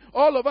big thing.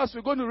 All of us,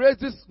 we're going to raise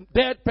this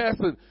dead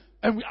person.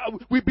 And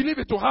we believe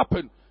it to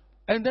happen.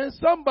 And then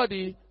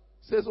somebody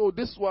says,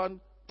 this one,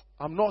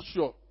 I'm not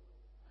sure.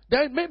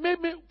 Then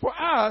maybe for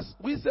us,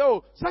 we say,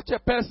 such a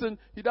person,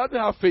 he doesn't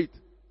have faith.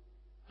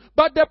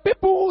 But the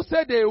people who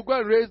say they will go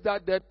and raise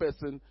that dead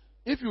person,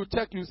 if you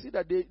check, you see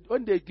that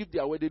when they give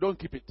their word, they don't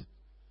keep it.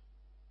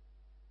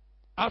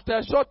 After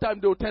a short time,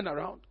 they will turn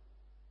around.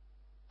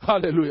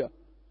 Hallelujah.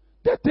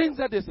 The things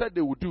that they said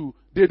they would do,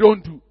 they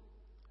don't do.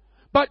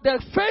 But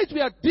the faith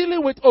we are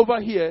dealing with over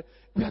here,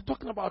 we are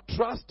talking about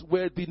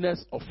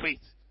trustworthiness of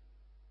faith.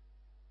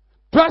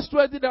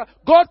 Trustworthy that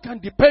God can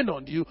depend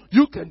on you,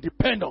 you can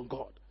depend on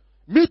God.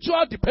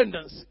 Mutual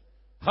dependency.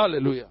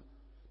 Hallelujah.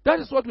 That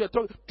is what we are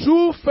talking.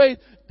 True faith.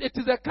 It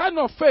is a kind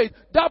of faith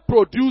that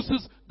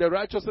produces the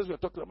righteousness we are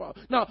talking about.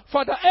 Now,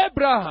 Father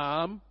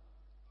Abraham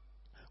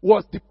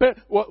was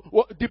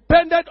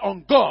dependent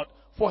on God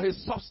for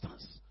his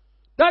substance.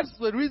 That's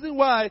the reason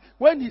why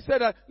when he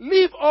said that,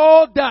 leave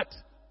all that,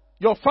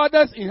 your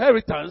father's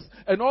inheritance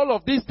and all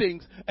of these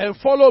things, and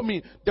follow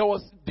me, there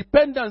was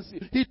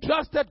dependency. He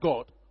trusted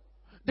God.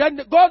 Then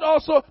God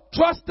also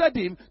trusted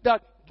him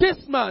that this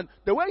man,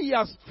 the way he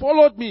has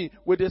followed me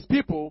with his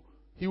people,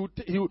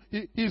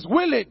 he's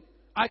willing.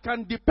 I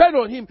can depend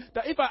on him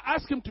that if I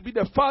ask him to be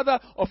the father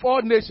of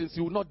all nations,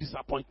 he will not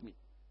disappoint me.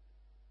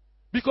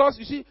 Because,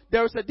 you see,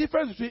 there is a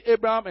difference between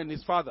Abraham and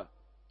his father.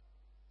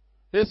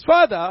 His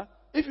father,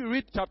 if you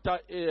read chapter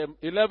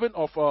 11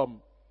 of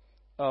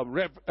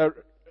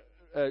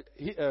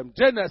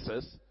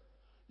Genesis,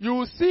 you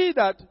will see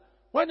that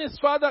when his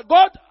father,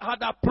 God had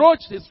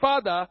approached his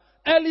father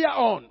earlier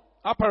on,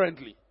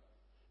 apparently.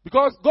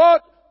 Because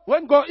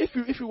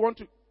if you want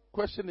to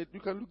question it, you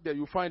can look there,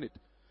 you'll find it.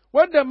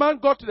 When the man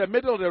got to the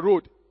middle of the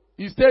road,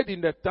 he stayed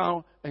in the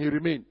town and he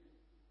remained.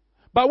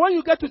 But when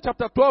you get to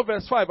chapter 12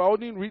 verse 5, I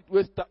only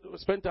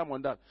spend time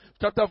on that.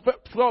 Chapter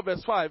 12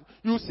 verse 5,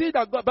 you see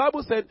that the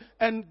Bible said,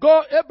 and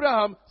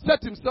Abraham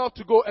set himself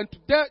to go, and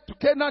to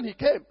Canaan he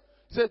came.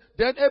 He said,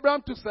 then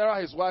Abraham took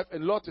Sarah his wife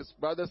and Lot his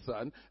brother's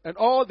son and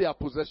all their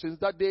possessions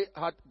that they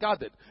had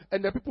gathered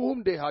and the people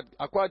whom they had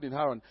acquired in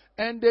Haran.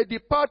 And they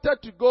departed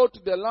to go to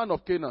the land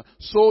of Canaan.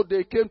 So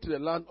they came to the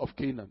land of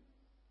Canaan.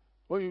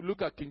 When you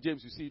look at King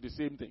James, you see the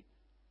same thing.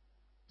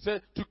 He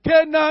said, to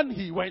Canaan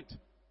he went.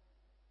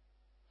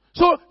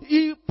 So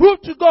he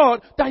proved to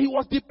God that he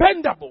was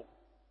dependable.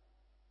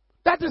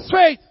 That is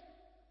faith.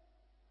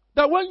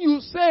 That when you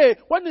say,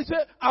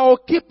 I will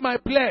keep my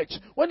pledge,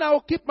 when I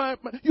will keep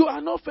you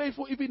are not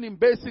faithful even in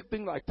basic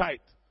things like tithe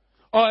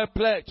or a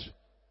pledge.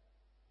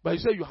 But you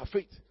say you have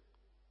faith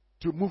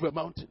to move a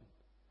mountain.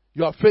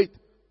 You have faith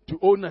to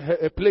own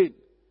a plane.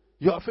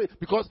 You have faith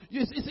because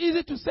it's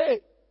easy to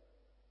say.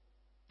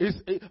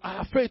 I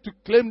have faith to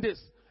claim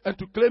this and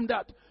to claim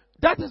that.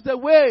 That is the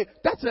way,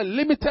 that's a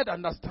limited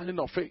understanding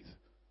of faith.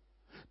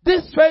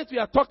 This faith we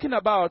are talking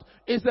about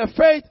is a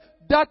faith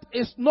that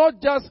is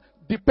not just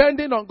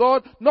depending on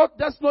God, not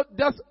just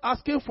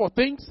asking for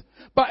things,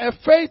 but a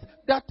faith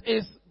that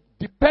is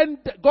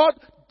God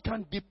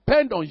can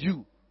depend on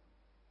you.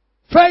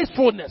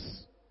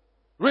 Faithfulness,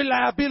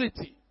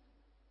 reliability,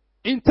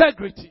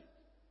 integrity.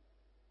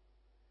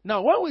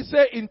 Now, when we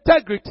say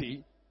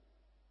integrity,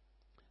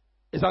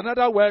 it's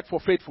another word for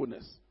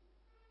faithfulness.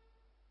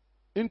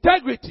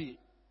 Integrity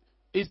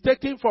is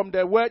taken from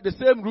the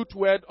same root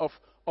word of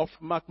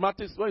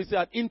mathematics when you say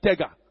an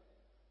integer.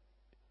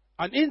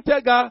 An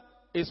integer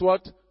is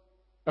what?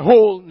 A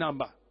whole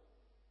number.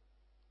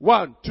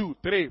 1, 2,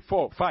 3,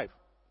 4, 5.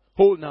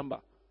 Whole number.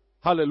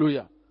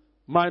 Hallelujah.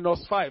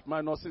 -5,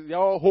 -6, they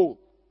are all whole.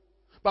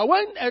 But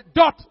when a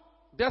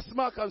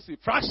decimal comes in,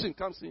 fraction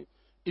comes in,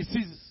 it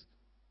ceases.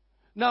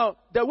 Now,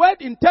 the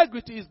word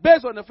integrity is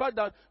based on the fact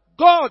that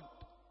God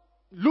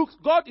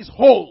is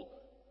whole.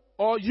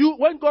 Or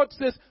when God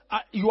says,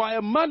 you are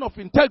a man of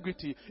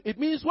integrity, it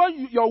means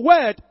your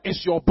word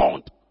is your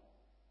bond.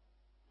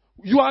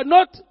 You are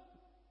not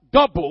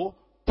double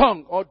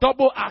tongue or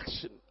double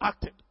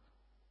acted.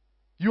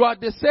 You are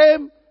the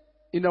same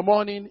in the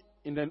morning,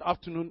 in the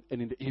afternoon,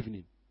 and in the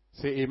evening.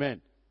 Say amen.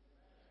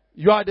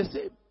 You are the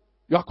same.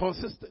 You are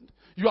consistent.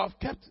 You have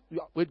kept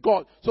with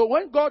God. So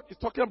when God is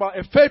talking about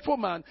a faithful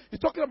man, he's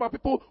talking about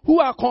people who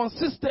are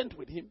consistent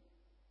with him.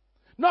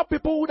 Not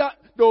people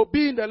they'll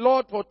be in the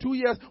Lord for 2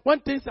 years. When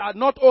things are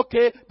not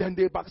okay, then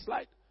they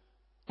backslide.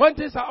 When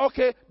things are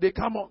okay, they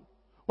come on.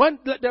 When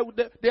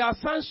they are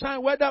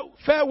sunshine weather,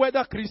 fair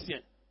weather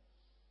Christian.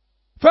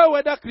 Fair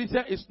weather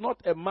Christian is not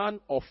a man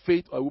of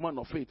faith or a woman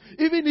of faith.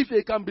 Even if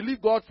he can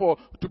believe God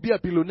to be a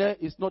billionaire,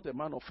 he's not a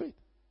man of faith.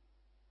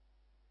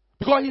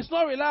 Because he's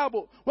not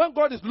reliable. When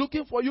God is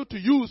looking for you to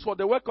use for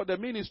the work of the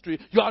ministry,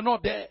 you are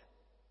not there.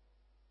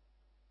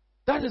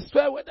 That is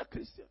fair weather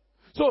Christian.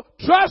 So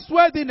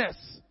trustworthiness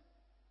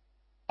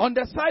on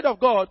the side of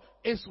God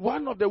is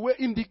one of the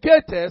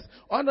indicators,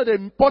 one of the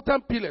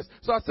important pillars.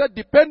 So I said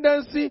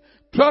dependency,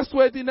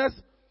 trustworthiness.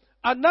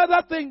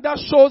 Another thing that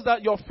shows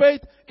that your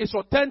faith is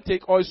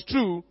authentic or is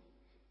true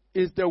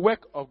is the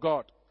work of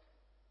God.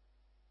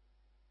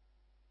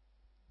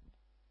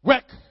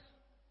 Work.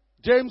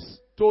 James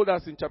told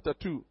us in chapter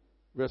 2,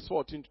 verse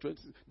 14 to 20,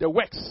 the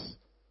works,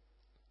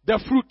 the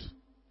fruit,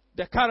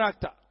 the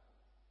character.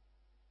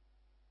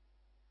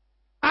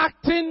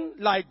 Acting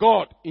like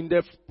God in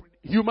the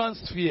human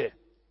sphere.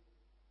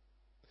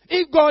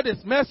 If God is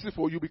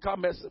merciful, you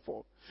become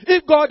merciful.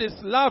 If God is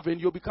loving,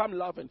 you become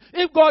loving.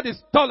 If God is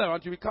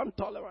tolerant, you become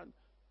tolerant.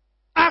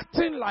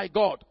 Acting like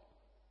God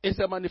is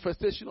a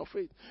manifestation of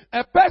faith.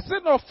 A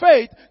person of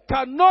faith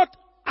cannot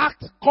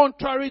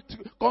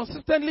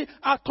consistently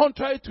act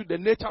contrary to the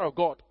nature of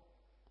God.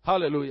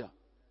 Hallelujah.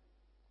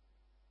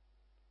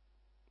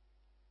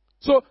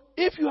 So,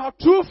 if you have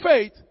true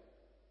faith,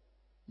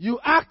 you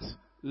act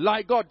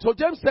like God. So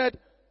James said,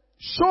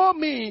 show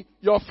me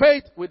your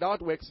faith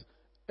without works,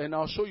 and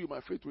I'll show you my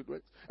faith with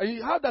works.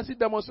 And how does he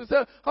demonstrate? He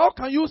said, how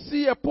can you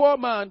see a poor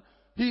man,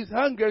 he's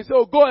hungry, and say,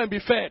 oh, go and be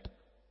fed.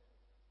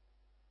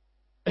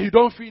 And you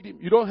don't feed him,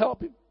 you don't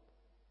help him.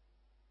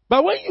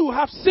 But when you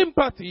have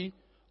sympathy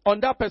on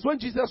that person, when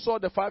Jesus saw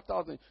the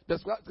 5,000,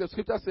 the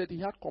scripture said he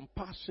had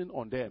compassion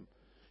on them.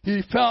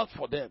 He felt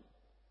for them.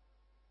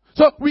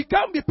 So we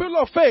can't be people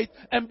of faith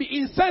and be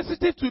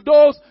insensitive to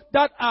those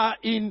that are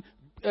in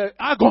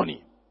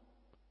agony.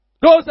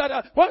 Those that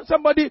are, when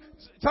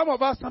some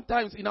of us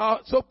sometimes in our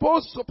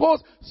suppose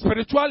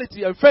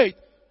spirituality and faith,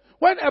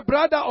 when a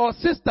brother or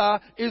sister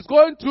is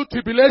going through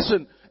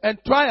tribulation and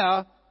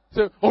trial,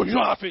 say, oh, you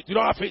don't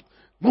have faith,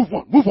 move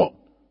on.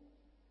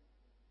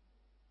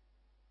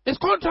 It's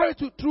contrary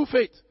to true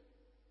faith.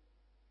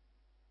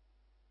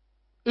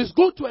 It's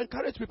good to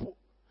encourage people,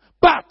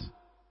 but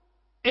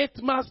it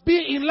must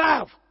be in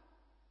love.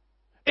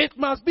 It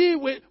must be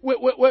with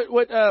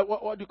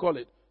what do you call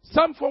it?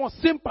 Some form of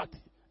sympathy,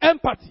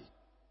 empathy.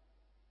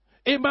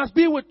 It must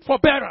be with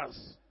forbearance.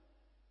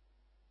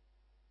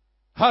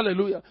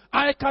 Hallelujah.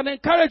 I can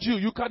encourage you.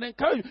 You can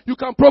encourage. You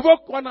can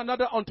provoke one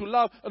another unto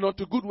love and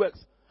unto good works.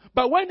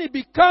 But when it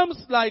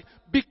becomes like,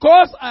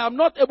 because I am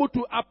not able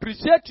to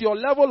appreciate your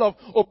level of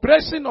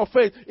oppression of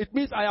faith, it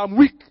means I am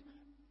weak.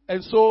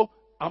 And so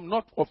I'm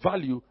not of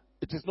value.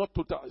 It is not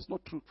total. It's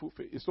not true full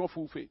faith. It's not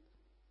full faith.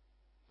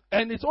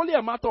 And it's only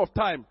a matter of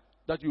time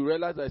that you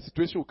realize that a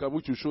situation will come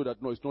which will show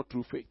that no, it's not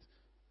true faith.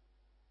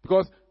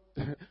 Because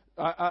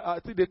I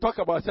think they talk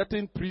about a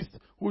certain priest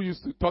who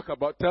used to tell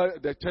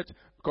the church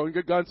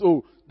congregants,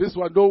 oh, this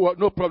one,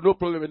 no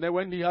problem. And then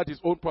when he had his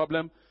own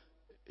problem,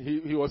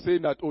 he was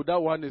saying that, oh, that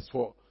one is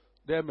for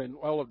them and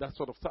all of that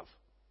sort of stuff.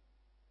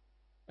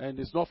 And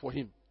it's not for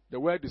him. The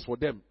word is for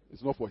them.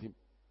 It's not for him.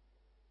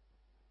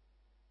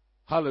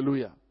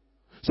 Hallelujah.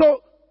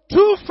 So,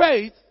 true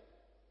faith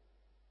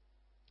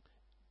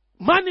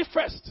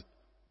manifests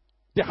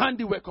the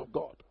handiwork of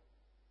God.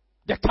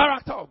 The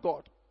character of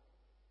God.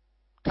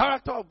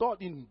 Character of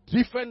God in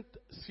different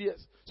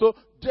spheres. So,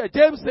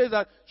 James says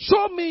that,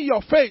 show me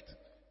your faith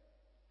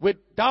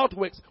without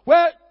works.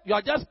 Where you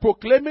are just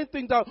proclaiming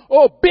things that,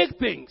 oh, big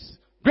things,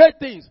 great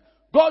things.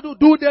 God will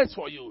do this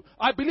for you.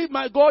 I believe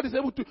my God is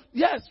able to.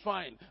 Yes,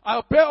 fine.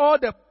 I'll pray all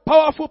the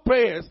powerful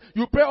prayers.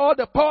 You pray all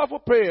the powerful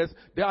prayers.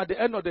 Then at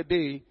the end of the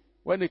day,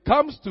 when it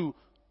comes to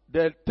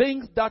the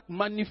things that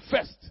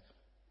manifest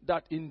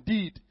that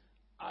indeed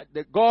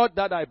the God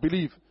that I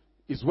believe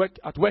is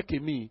at work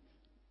in me,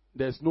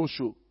 there's no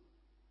show.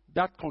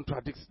 That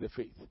contradicts the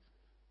faith.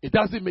 It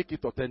doesn't make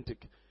it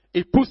authentic.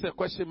 It puts a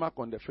question mark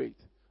on the faith.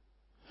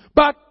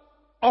 But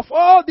of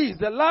all these,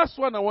 the last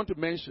one I want to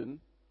mention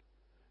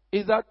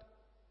is that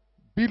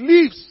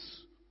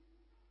beliefs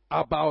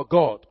about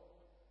God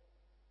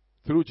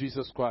through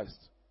Jesus Christ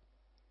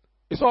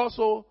is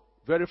also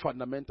very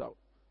fundamental.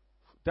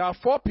 There are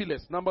 4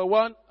 pillars. Number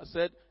 1, I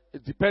said,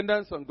 is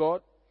dependence on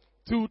God.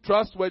 2,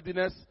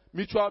 trustworthiness,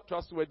 mutual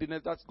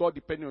trustworthiness. That's God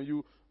depending on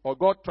you, or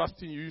God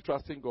trusting you, you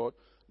trusting God.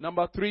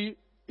 Number 3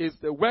 is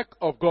the work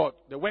of God,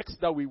 the works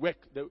that we work,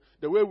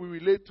 the way we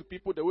relate to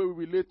people, the way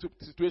we relate to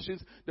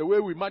situations, the way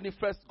we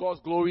manifest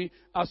God's glory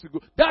as we go.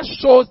 That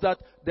shows that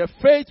the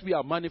faith we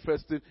are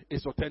manifesting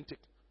is authentic.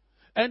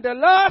 And the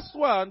last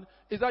one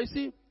is that, you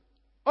see,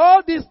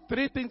 all these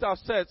 3 things I've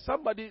said,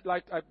 somebody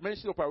like I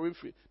mentioned Oprah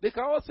Winfrey, they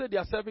can all say they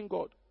are serving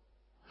God.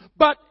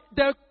 But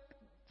the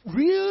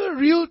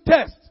real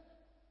test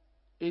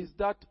is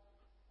that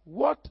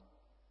what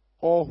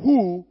or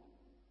who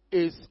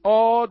is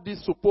all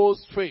this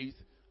supposed faith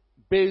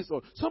based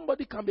on.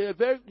 Somebody can be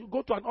you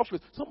go to an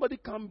office, somebody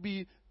can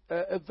be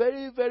a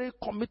very, very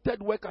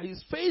committed worker.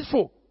 He's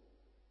faithful.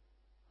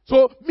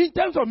 So, in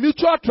terms of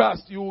mutual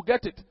trust, you will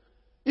get it.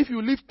 If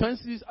you leave 10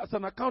 CDs as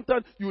an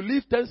accountant, you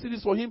leave 10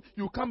 CDs for him,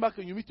 you come back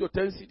and you meet your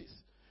 10 CDs.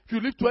 If you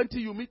leave 20,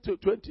 you meet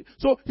 20.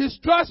 So he's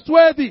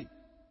trustworthy.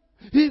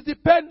 He does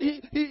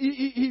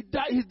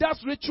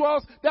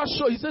rituals that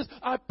show. He says,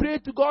 I pray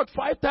to God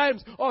 5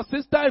 times or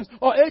 6 times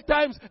or 8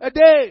 times a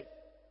day.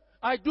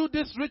 I do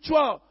this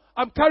ritual.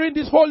 I'm carrying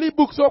this holy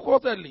book so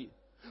constantly.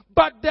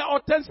 But the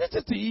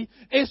authenticity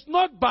is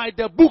not by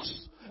the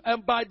books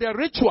and by the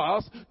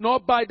rituals, nor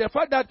by the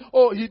fact that,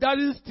 he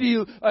doesn't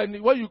steal.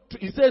 And when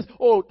he says,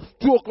 2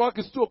 o'clock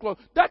is 2 o'clock.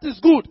 That is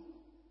good.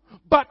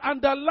 But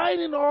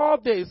underlining all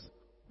this,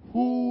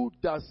 who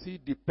does he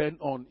depend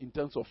on in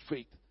terms of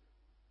faith?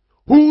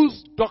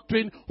 Whose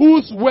doctrine,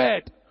 whose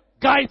word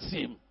guides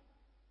him?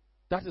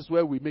 That is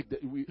where we make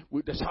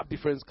the sharp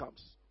difference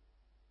comes.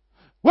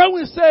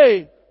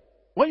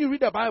 When you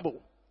read the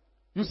Bible,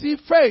 you see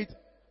faith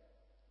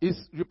is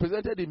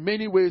represented in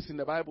many ways in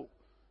the Bible.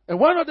 And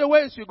one of the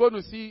ways you're going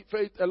to see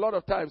faith a lot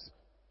of times,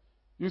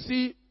 you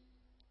see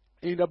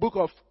in the book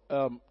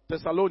of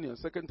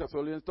Thessalonians, 2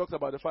 Thessalonians, talks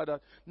about the fact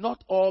that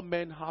not all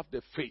men have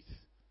the faith.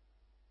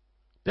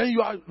 Then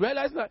you are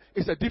realizing that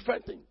it's a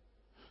different thing.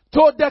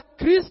 So the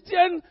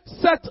Christian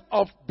set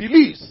of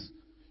beliefs,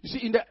 you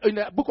see in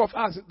the book of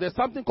Acts, there's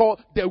something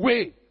called the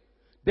way.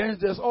 Then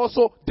there's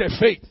also the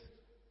faith.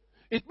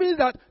 It means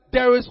that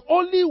there is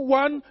only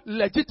one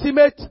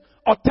legitimate,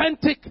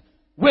 authentic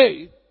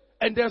way.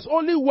 And there's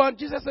only one.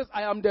 Jesus says,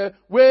 I am the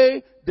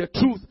way, the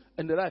truth,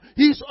 and the life.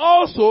 He's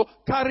also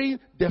carrying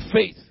the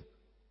faith.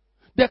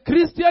 The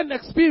Christian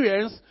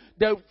experience,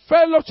 the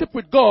fellowship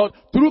with God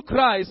through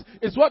Christ,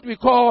 is what we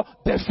call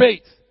the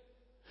faith.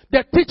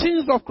 The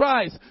teachings of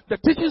Christ, the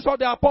teachings of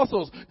the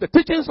apostles, the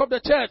teachings of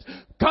the church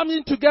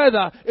coming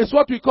together is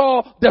what we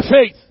call the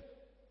faith.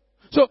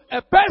 So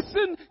a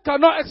person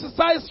cannot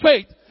exercise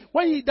faith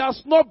when he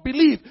does not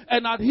believe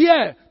and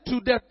adhere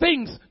to the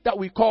things that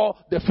we call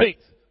the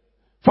faith.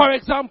 For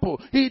example,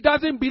 he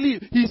doesn't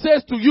believe. He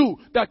says to you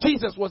that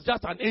Jesus was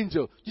just an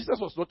angel. Jesus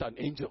was not an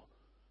angel.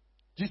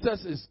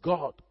 Jesus is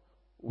God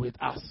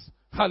with us.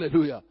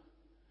 Hallelujah.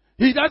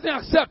 He doesn't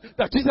accept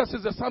that Jesus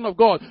is the Son of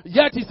God.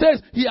 Yet he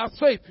says he has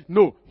faith.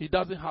 No, he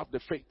doesn't have the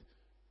faith.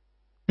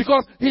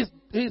 Because his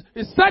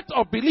set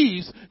of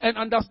beliefs and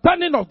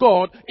understanding of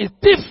God is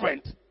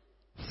different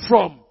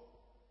from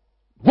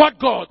what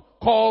God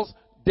calls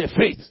the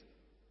faith.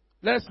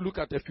 Let's look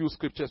at a few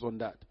scriptures on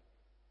that.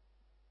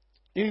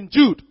 In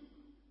Jude,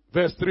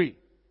 verse 3,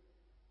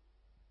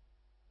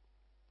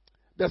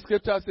 the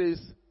scripture says,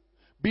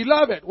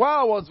 Beloved, while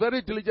I was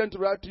very diligent to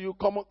write to you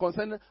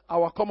concerning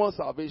our common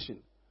salvation,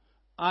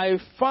 I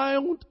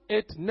found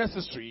it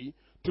necessary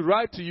to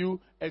write to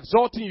you,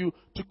 exhorting you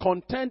to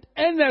contend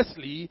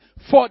earnestly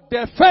for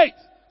the faith.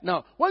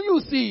 Now, when you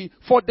see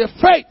for the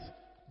faith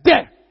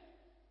there,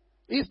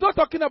 he's not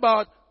talking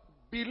about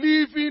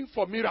believing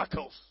for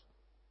miracles.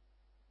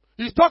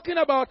 He's talking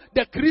about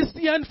the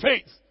Christian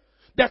faith,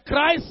 the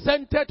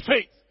Christ-centered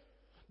faith,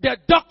 the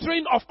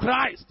doctrine of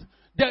Christ,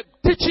 the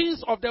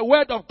teachings of the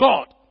Word of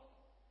God.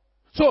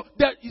 So,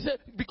 he said,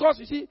 because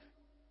you see,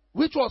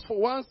 which was for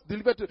once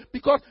delivered to,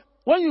 because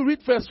when you read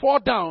verse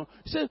 4 down,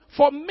 it says,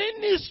 for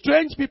many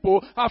strange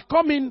people have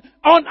come in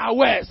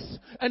unawares,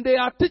 and they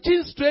are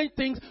teaching strange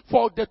things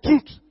for the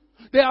truth.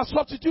 They have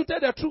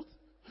substituted the truth.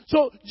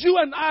 So you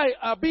and I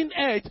are being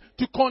urged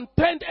to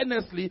contend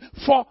earnestly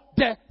for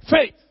the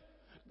faith.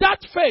 That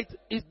faith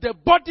is the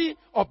body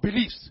of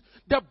beliefs,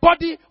 the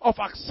body of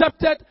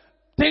accepted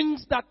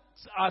things that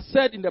are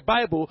said in the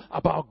Bible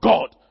about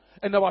God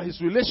and about his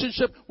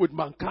relationship with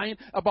mankind,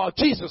 about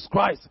Jesus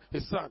Christ,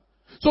 his Son.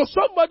 So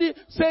somebody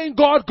saying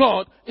God,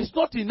 God is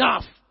not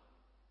enough.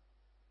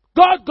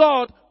 God,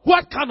 God,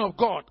 what kind of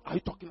God are you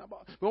talking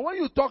about? But when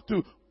you talk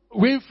to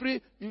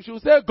Winfrey, you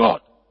should say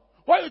God.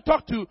 When you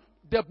talk to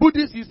the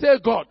Buddhist, you say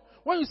God.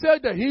 When you say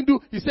the Hindu,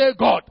 you say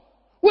God.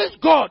 Which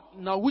God?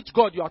 Now, which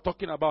God you are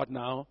talking about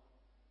now?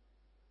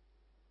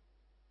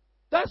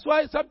 That's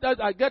why sometimes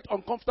I get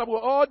uncomfortable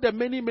with all the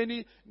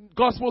many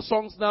gospel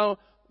songs now.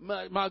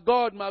 My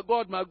God, my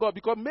God, my God.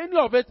 Because many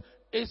of it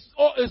is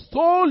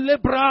so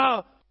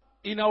liberal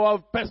in our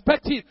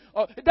perspective.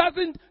 It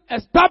doesn't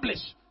establish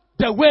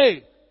the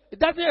way. It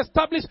doesn't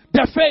establish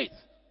the faith.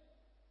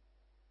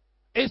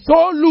 It's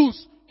so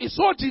loose. It's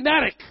so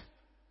generic.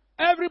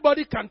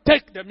 Everybody can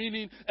take the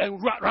meaning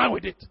and run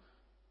with it.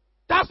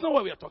 That's not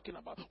what we are talking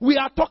about. We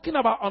are talking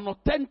about an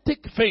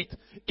authentic faith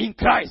in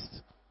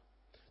Christ.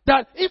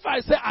 That if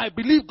I say I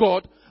believe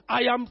God,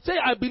 I am saying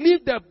I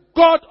believe the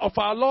God of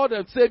our Lord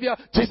and Savior,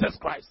 Jesus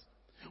Christ.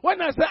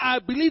 When I say I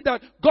believe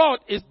that God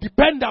is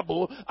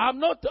dependable, I'm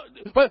not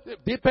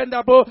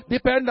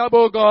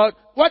dependable God.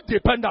 What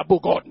dependable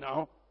God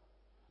now?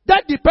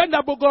 That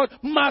dependable God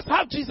must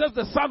have Jesus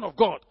the Son of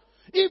God.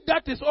 If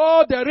that is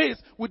all there is,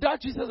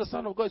 without Jesus the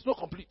Son of God, it's not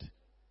complete.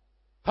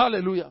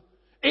 Hallelujah.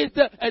 Even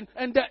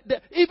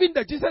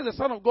the Jesus the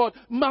Son of God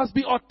must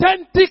be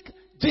authentic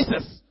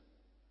Jesus.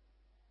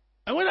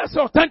 And when I say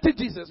authentic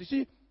Jesus, you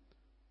see,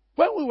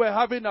 when we were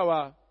having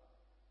our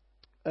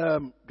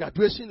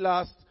graduation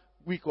last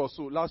 2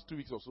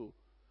 weeks or so,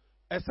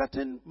 a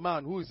certain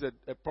man who is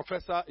a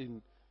professor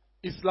in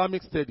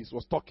Islamic studies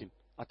was talking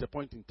at a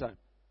point in time.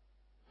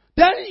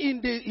 Then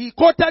he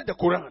quoted the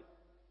Quran.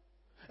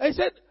 And he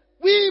said,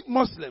 we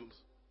Muslims,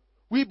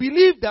 we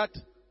believe that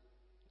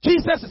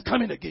Jesus is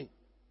coming again.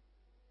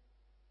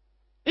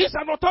 He's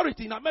an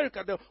authority in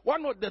America,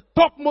 one of the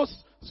topmost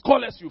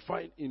scholars you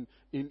find in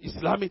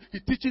Islamic. He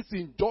teaches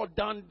in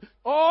Jordan,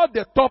 all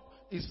the top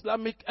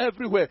Islamic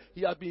everywhere.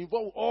 He has been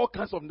involved in all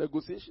kinds of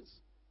negotiations.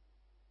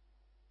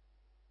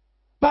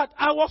 But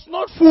I was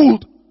not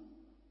fooled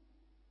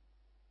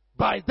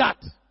by that.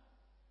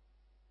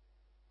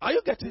 Are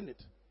you getting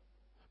it?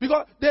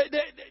 Because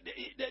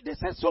they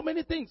said so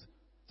many things.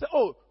 Say,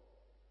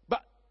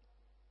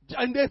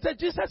 and they said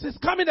Jesus is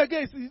coming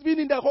again. It's been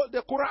in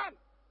the Quran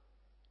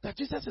that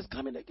Jesus is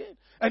coming again,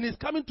 and he's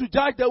coming to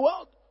judge the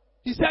world.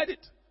 He said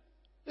it.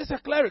 It's a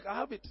cleric. I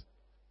have it.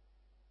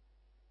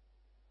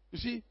 You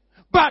see,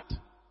 but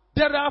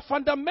there are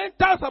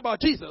fundamentals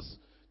about Jesus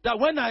that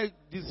when I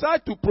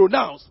decide to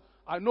pronounce,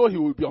 I know he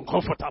will be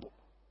uncomfortable.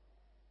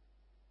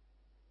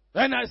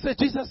 When I say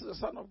Jesus is the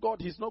Son of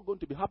God, he's not going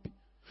to be happy.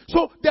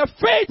 So the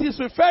faith he's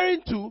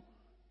referring to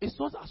is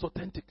not as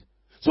authentic.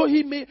 So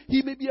he may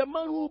be a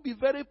man who will be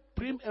very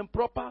prim and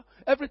proper.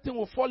 Everything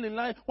will fall in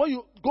line. When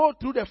you go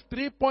through the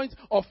 3 points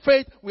of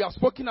faith we have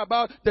spoken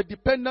about, the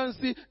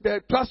dependency,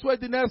 the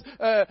trustworthiness,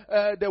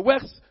 the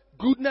works,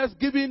 goodness,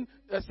 giving,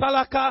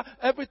 salaka,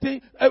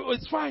 everything,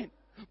 it's fine.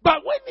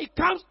 But when it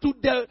comes to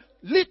the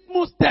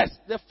litmus test,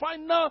 the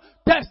final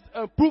test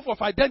and proof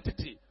of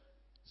identity,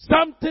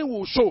 something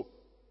will show.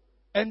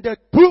 And the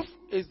proof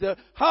is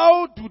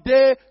how do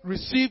they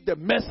receive the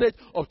message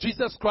of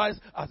Jesus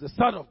Christ as the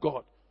Son of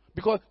God?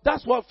 Because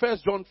that's what 1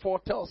 John 4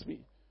 tells me.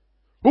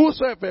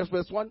 Whosoever,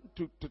 verse 1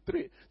 to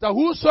 3, that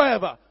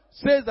whosoever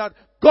says that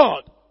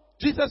God,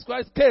 Jesus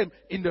Christ came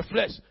in the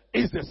flesh,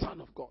 is the Son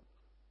of God.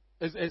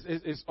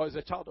 Or is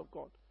a child of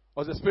God.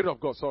 Or is the Spirit of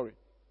God, sorry.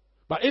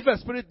 But if a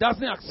spirit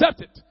doesn't accept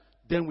it,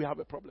 then we have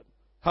a problem.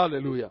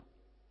 Hallelujah.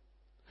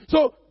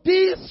 So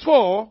these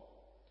 4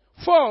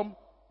 form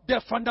the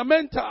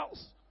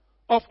fundamentals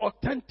of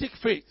authentic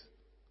faith.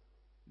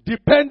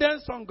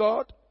 Dependence on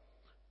God,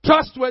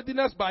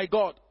 trustworthiness by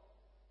God,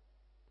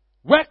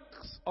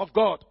 works of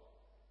God,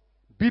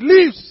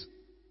 beliefs,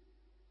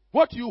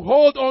 what you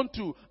hold on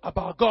to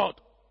about God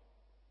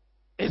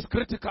is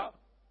critical.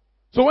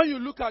 So when you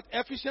look at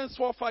Ephesians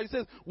 4:5, it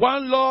says,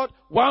 one Lord,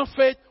 one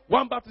faith,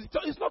 one baptism.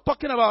 It's not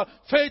talking about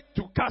faith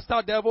to cast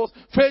out devils,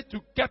 faith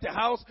to get a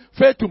house,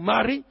 faith to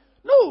marry.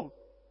 No.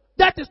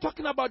 That is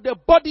talking about the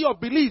body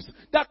of beliefs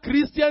that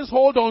Christians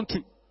hold on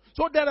to.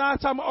 So there are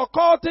some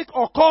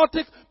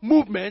occultic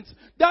movements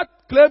that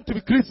claim to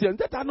be Christians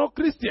that are not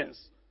Christians.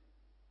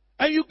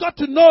 And you got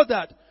to know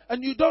that.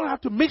 And you don't have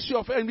to mix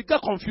your faith and you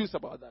get confused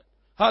about that.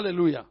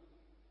 Hallelujah.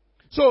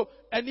 So,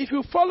 and if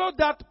you follow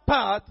that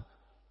path,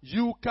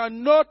 you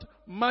cannot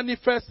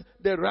manifest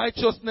the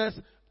righteousness,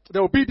 the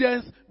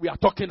obedience we are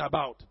talking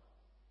about.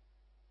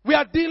 We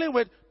are dealing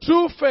with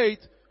true faith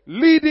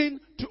leading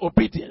to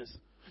obedience.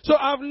 So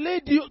I've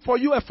laid for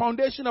you a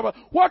foundation about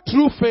what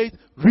true faith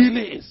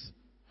really is.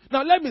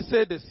 Now let me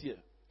say this here.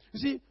 You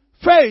see,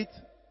 faith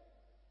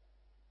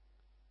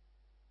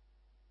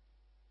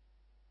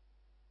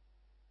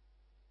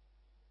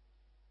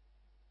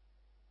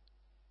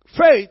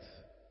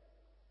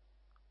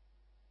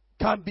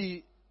can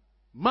be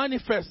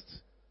manifest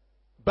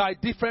by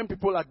different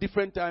people at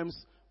different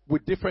times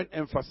with different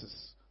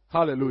emphasis.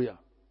 Hallelujah.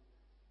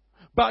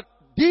 But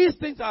these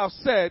things I've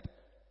said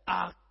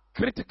are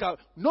critical,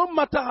 no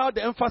matter how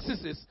the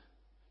emphasis is,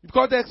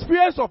 because the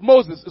experience of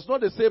Moses is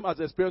not the same as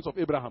the experience of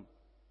Abraham.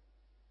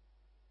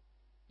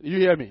 You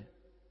hear me?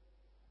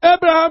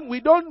 Abraham,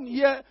 we don't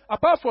hear,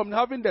 apart from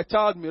having the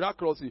child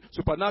miraculously,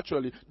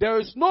 supernaturally, there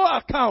is no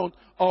account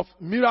of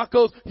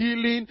miracles,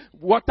 healing,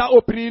 water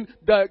opening,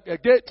 the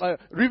gate,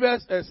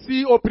 rivers,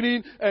 sea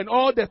opening, and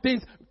all the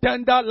things,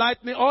 thunder,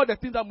 lightning, all the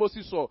things that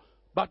Moses saw.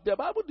 But the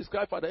Bible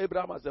describes Father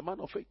Abraham as a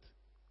man of faith.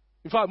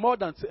 In fact, more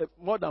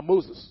than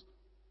Moses.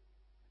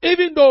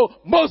 Even though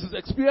Moses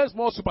experienced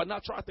more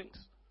supernatural things.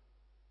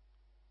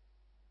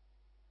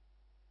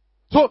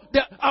 So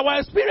our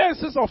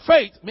experiences of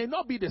faith may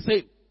not be the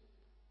same.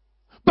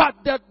 But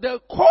the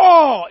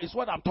core is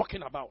what I'm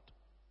talking about.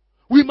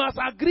 We must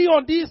agree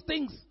on these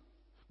things.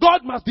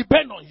 God must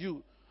depend on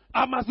you.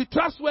 I must be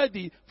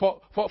trustworthy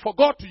for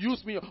God to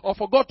use me or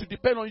for God to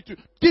depend on you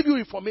to give you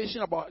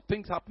information about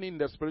things happening in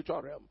the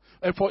spiritual realm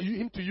and for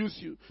Him to use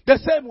you. The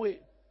same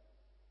way.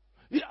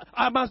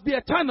 I must be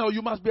a channel.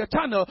 You must be a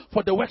channel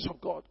for the works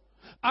of God.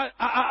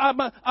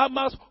 I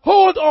must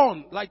hold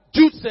on, like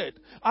Jude said.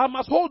 I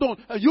must hold on,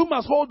 and you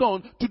must hold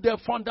on to the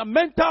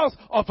fundamentals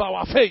of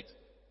our faith.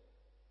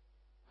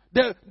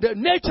 The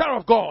nature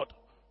of God.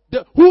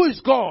 Who is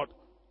God?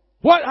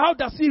 How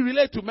does He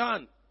relate to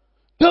man?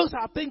 Those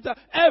are things that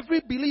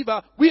every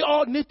believer, we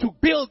all need to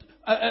build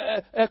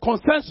a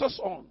consensus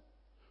on.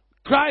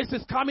 Christ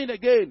is coming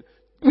again.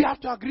 We have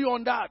to agree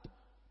on that.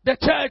 The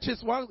church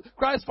is one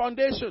Christ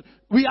foundation.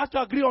 We have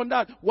to agree on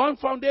that. One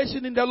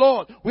foundation in the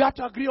Lord. We have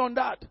to agree on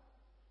that.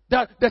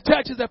 that the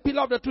church is the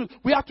pillar of the truth.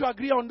 We have to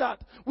agree on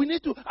that. We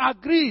need to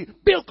agree,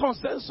 build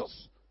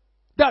consensus.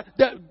 That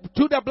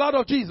through the blood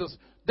of Jesus,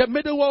 the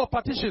middle wall of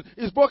partition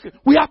is broken.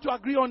 We have to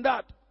agree on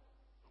that.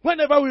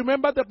 Whenever we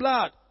remember the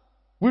blood,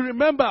 we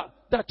remember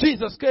that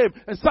Jesus came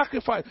and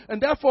sacrificed,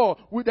 and therefore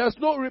we don't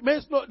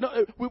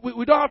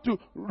have to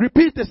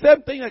repeat the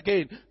same thing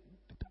again.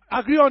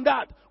 Agree on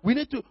that. We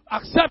need to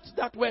accept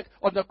that work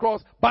on the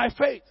cross by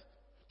faith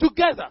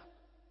together.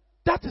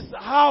 That is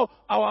how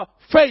our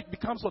faith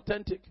becomes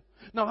authentic.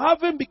 Now,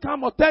 having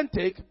become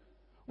authentic,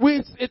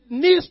 it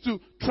needs to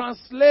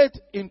translate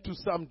into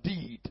some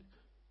deed.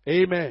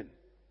 Amen.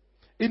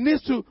 It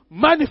needs to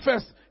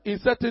manifest in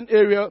certain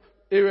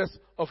areas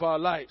of our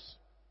lives.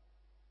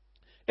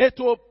 It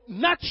will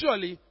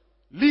naturally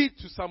lead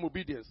to some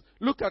obedience.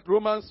 Look at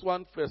Romans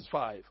 1 verse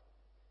 5.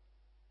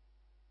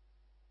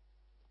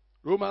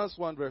 Romans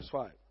 1 verse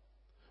 5.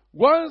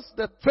 Once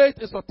the faith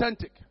is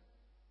authentic,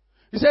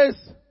 he says,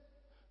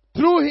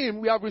 through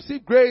him we have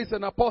received grace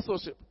and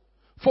apostleship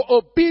for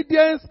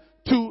obedience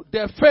to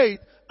the faith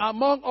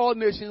among all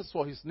nations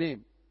for his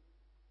name.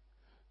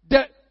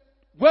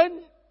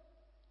 When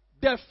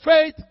the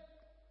faith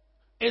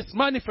is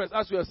manifest,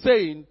 as we are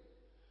saying,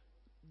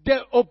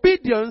 the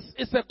obedience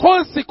is a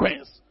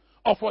consequence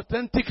of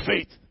authentic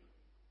faith.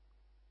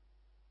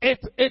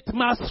 It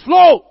must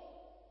flow.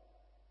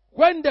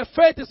 When the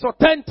faith is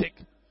authentic,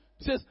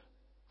 it says,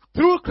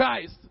 through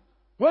Christ,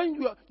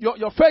 when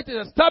your faith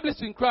is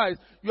established in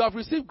Christ, you have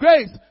received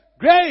grace.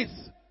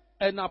 Grace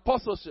and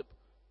apostleship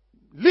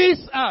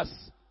leads us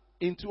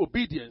into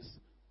obedience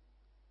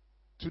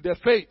to the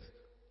faith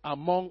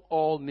among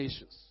all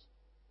nations.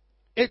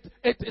 It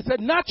is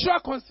a natural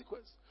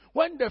consequence.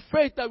 When the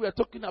faith that we are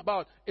talking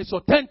about is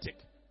authentic,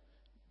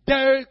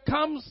 there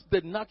comes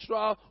the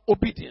natural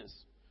obedience.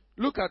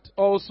 Look at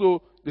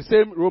also the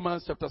same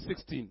Romans chapter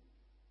 16,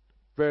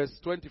 verse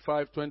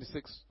 25,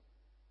 26.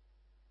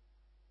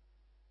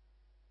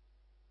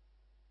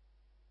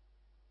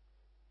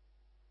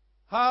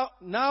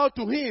 Now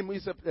to him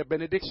is a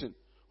benediction,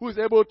 who is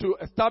able to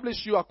establish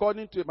you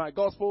according to my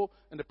gospel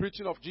and the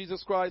preaching of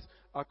Jesus Christ,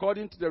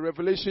 according to the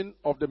revelation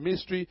of the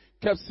mystery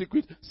kept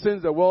secret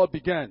since the world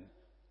began.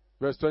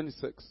 Verse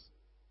 26.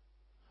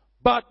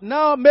 But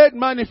now made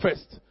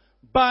manifest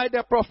by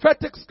the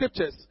prophetic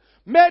scriptures,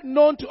 made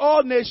known to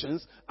all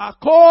nations,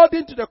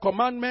 according to the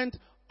commandment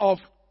of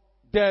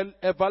the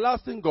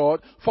everlasting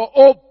God, for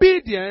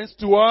obedience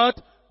toward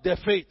the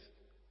faith.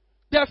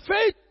 The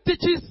faith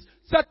teaches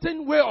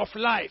certain way of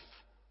life.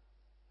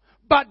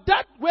 But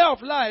that way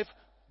of life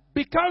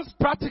becomes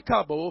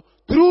practicable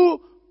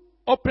through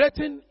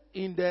operating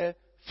in the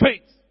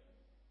faith.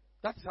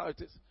 That's how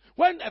it is.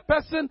 When a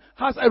person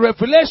has a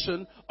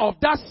revelation of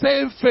that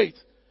same faith,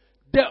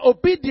 the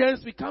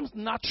obedience becomes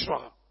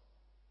natural.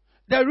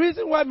 The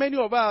reason why many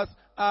of us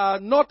are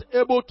not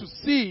able to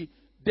see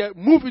the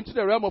move into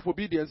the realm of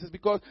obedience is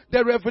because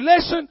the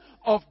revelation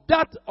of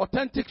that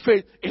authentic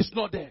faith is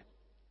not there.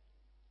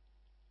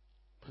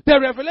 The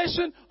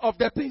revelation of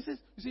the things,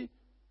 you see,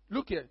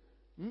 look here.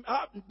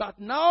 But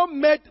now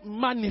made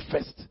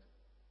manifest.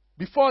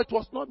 Before it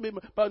was not made,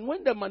 but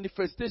when the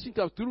manifestation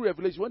comes through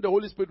revelation, when the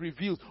Holy Spirit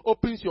reveals,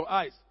 opens your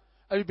eyes,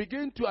 and you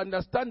begin to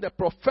understand the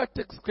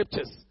prophetic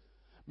scriptures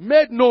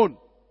made known,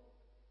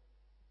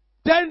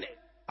 then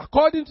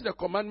according to the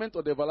commandment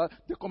of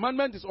the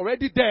commandment is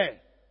already there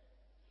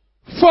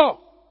for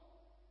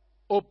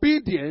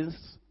obedience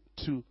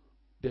to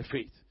the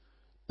faith.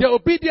 The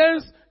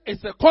obedience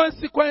is a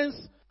consequence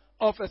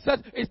of a set.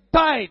 It's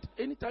tied.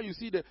 Anytime you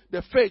see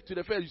the faith to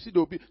the faith, you see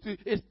the obedience.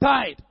 It's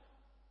tied.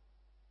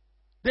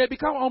 They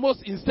become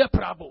almost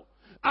inseparable.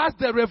 As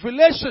the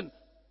revelation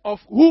of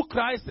who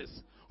Christ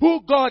is,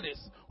 who God is,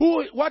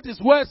 what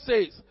His word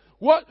says,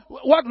 what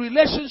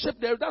relationship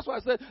there is. That's why I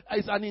said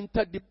it's an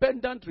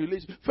interdependent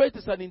relationship. Faith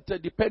is an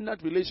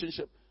interdependent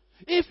relationship.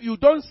 If you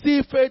don't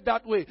see faith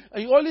that way,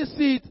 and you only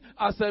see it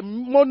as a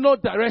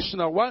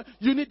unidirectional,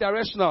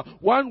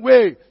 one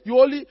way, you're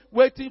only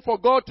waiting for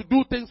God to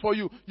do things for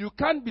you, you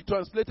can't be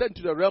translated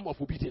into the realm of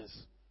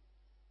obedience.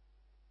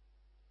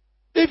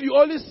 If you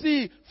only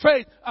see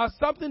faith as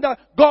something that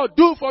God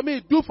do for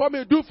me, do for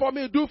me, do for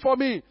me, do for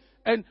me,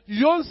 and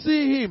you don't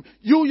see Him,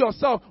 you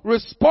yourself,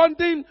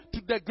 responding to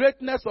the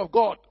greatness of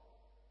God,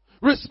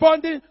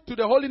 responding to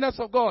the holiness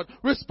of God,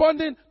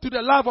 responding to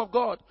the love of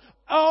God.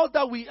 All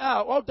that we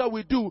are, all that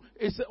we do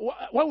is,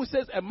 when we say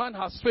a man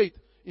has faith,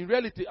 in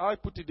reality, I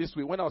put it this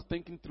way. When I was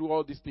thinking through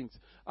all these things,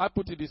 I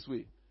put it this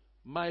way.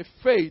 My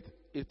faith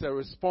is a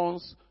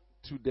response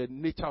to the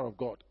nature of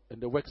God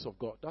and the works of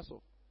God. That's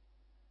all.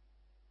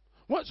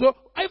 So,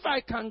 if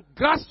I can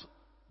grasp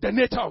the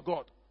nature of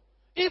God,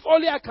 if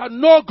only I can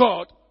know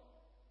God,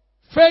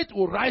 faith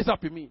will rise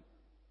up in me.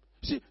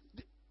 See,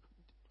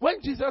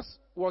 when Jesus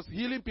was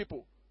healing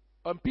people,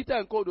 and Peter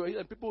and Paul were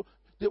healing people,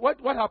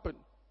 what happened?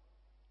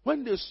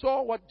 When they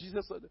saw what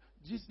Jesus said,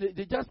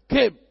 they just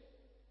came.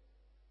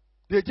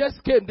 They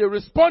just came. They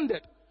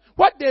responded.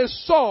 What they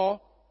saw,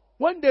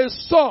 when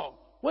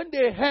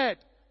they heard,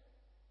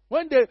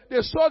 When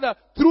they saw that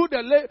through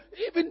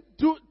even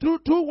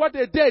through what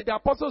they did, the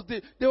apostles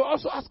did, they were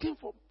also asking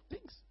for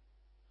things.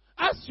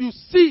 As you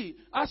see,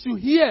 as you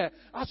hear,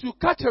 as you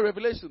catch a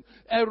revelation,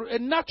 a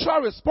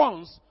natural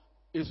response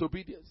is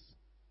obedience.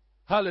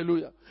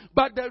 Hallelujah.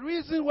 But the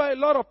reason why a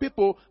lot of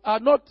people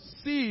are not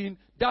seeing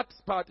that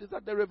part is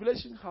that the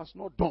revelation has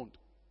not dawned.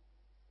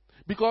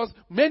 Because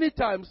many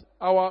times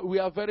we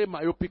are very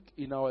myopic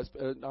in our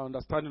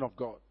understanding of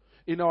God,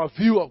 in our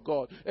view of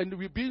God. And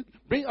we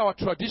bring our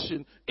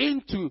tradition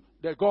into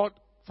the God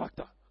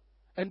factor.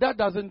 And that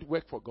doesn't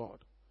work for God.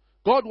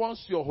 God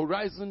wants your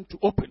horizon to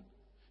open.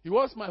 He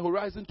wants my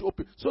horizon to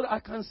open so that I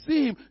can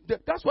see Him.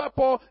 That's why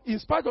Paul, in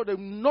spite of the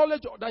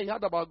knowledge that he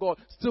had about God,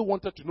 still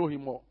wanted to know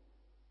Him more.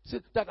 He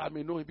said, that I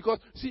may know Him. Because,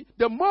 see,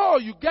 the more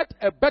you get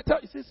a better,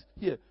 it says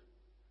here,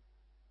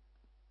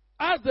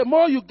 as the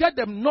more you get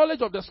the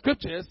knowledge of the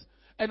scriptures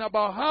and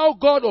about how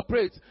God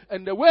operates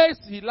and the ways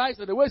He likes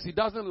and the ways He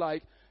doesn't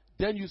like,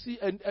 then you see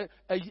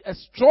a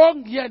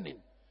strong yearning.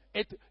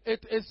 It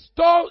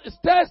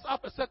stirs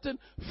up a certain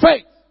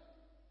faith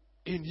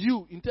in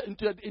you,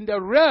 in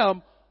the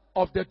realm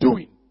of the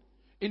doing,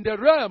 in the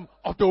realm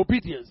of the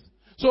obedience.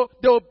 So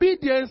the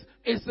obedience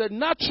is a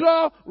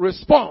natural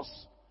response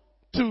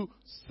to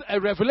a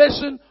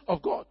revelation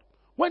of God.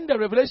 When the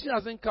revelation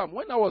hasn't come,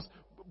 when I was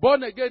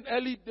born again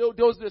early,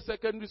 those days,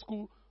 secondary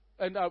school,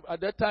 and at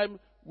that time,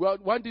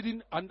 one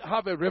didn't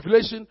have a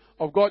revelation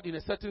of God in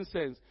a certain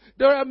sense.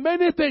 There are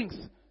many things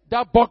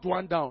that bogged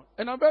one down.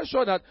 And I'm very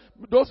sure that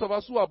those of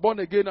us who are born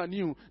again and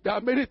new, there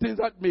are many things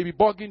that may be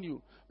bogging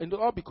you. And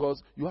all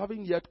because you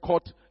haven't yet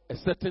caught a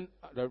certain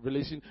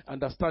revelation,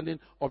 understanding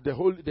of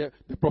the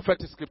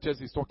prophetic scriptures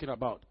he's talking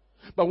about.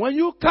 But when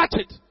you catch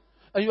it,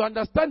 and you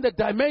understand the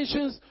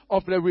dimensions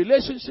of the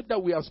relationship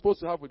that we are supposed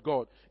to have with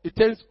God, it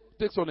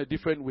takes on a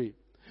different way.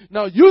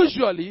 Now,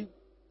 usually,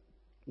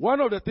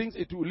 one of the things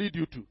it will lead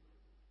you to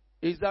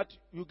is that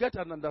you get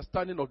an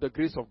understanding of the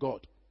grace of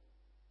God.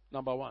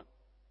 Number one.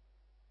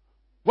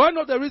 One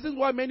of the reasons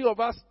why many of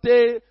us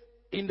stay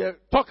in the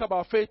talk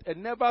about faith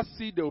and never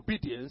see the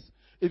obedience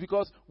is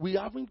because we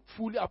haven't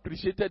fully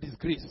appreciated His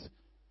grace.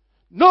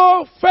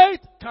 No,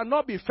 faith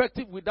cannot be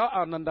effective without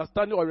an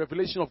understanding or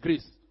revelation of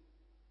grace.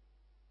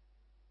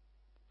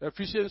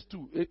 Ephesians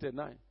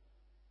 2:8-9.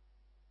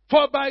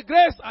 For by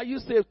grace are you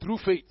saved through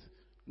faith,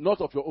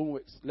 not of your own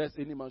works, lest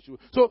any man should.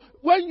 So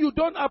when you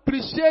don't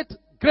appreciate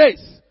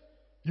grace,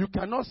 you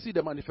cannot see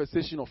the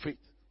manifestation of faith.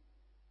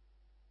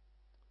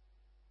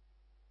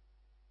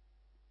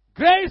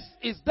 Grace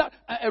is that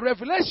a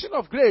revelation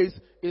of grace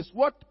is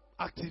what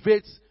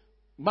activates,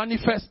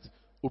 manifests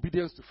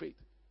obedience to faith.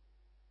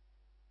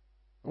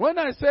 When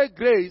I say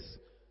grace,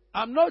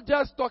 I'm not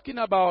just talking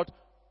about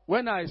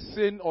when I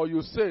sin or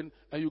you sin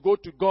and you go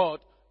to God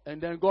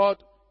and then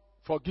God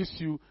forgives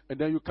you and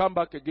then you come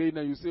back again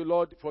and you say,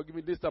 Lord, forgive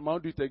me this time, I'll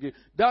do it again.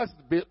 That's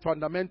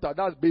fundamental.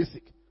 That's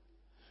basic.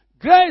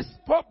 Grace,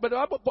 but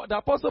the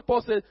Apostle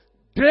Paul said,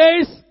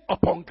 grace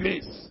upon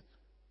grace.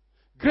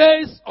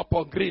 Grace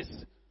upon grace.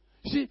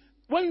 See,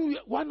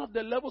 one of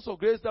the levels of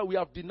grace that we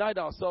have denied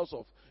ourselves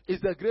of is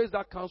the grace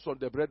that comes from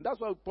the brethren. That's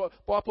why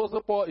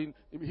Apostle Paul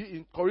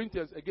in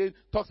Corinthians again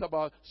talks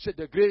about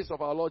the grace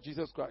of our Lord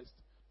Jesus Christ.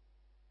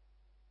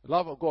 The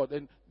love of God.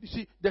 And you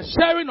see, the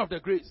sharing of the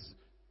grace,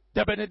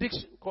 the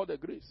benediction called the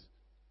grace.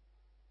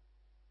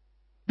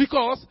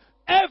 Because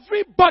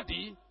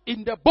everybody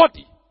in the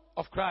body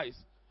of Christ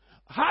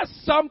has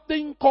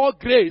something called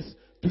grace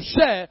to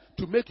share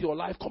to make your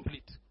life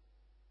complete.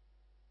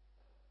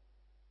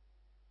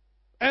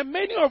 And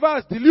many of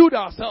us delude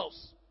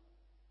ourselves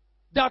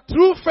that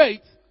true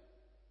faith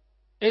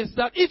is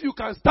that if you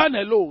can stand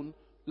alone,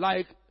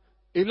 like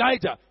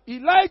Elijah.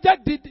 Elijah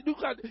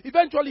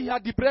eventually he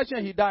had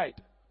depression, he died.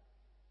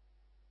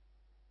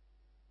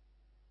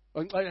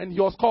 And he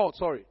was called,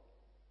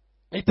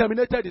 He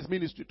terminated his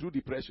ministry through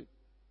depression.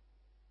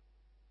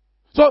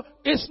 So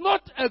it's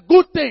not a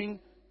good thing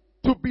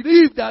to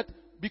believe that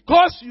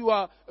because you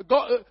are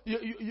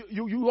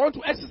you want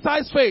to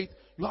exercise faith,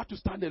 you have to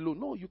stand alone.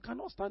 No, you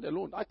cannot stand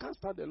alone. I can't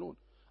stand alone.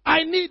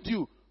 I need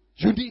you.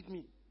 You need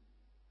me.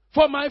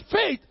 For my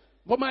faith,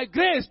 for my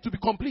grace to be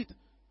complete,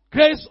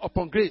 grace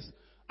upon grace.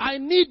 I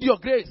need your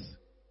grace.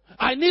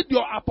 I need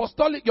your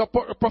apostolic, your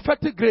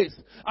prophetic grace.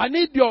 I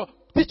need your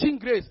teaching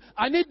grace.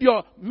 I need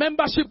your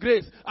membership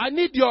grace. I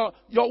need your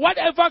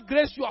whatever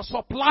grace you are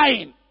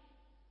supplying.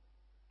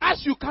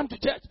 As you come to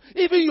church,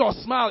 even your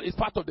smile is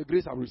part of the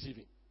grace I'm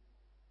receiving.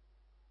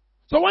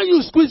 So when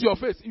you squeeze your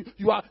face,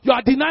 you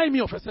are denying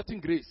me of a certain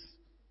grace.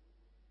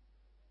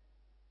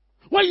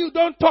 When you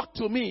don't talk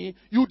to me,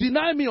 you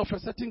deny me of a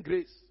certain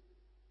grace.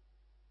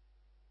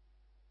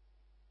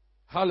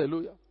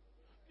 Hallelujah.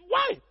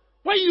 Why?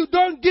 When you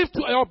don't give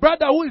to your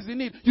brother who is in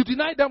need, you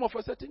deny them of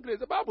a certain grace.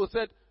 The Bible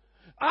said,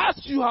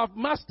 as you have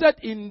mastered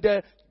in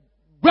the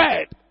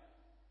word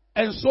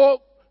and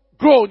so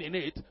grown in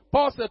it,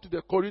 Paul said to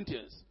the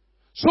Corinthians,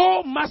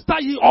 so master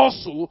ye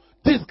also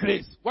this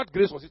grace. What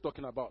grace was he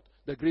talking about?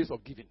 The grace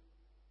of giving.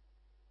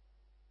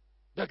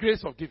 The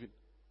grace of giving.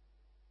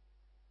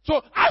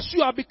 So as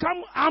you have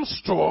become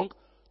Armstrong,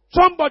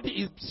 Somebody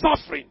is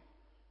suffering.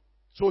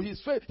 So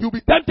his faith, he'll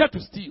be tempted to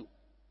steal.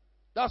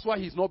 That's why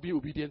he's not being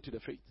obedient to the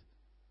faith.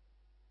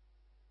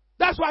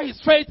 That's why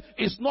his faith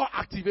is not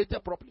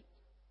activated properly.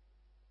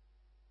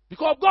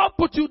 Because God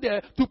put you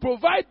there to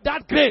provide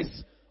that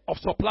grace of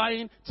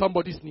supplying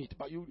somebody's need.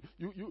 But you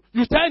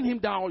turn him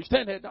down, or you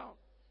turn her down.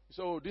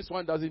 So this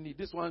one doesn't need,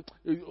 this one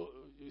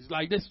is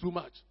like this too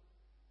much.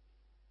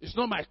 It's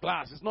not my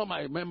class, it's not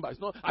my member,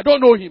 I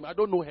don't know him, I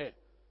don't know her.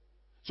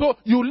 So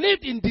you live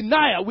in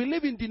denial. We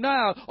live in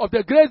denial of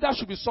the grace that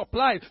should be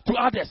supplied to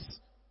others.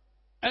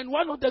 And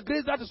one of the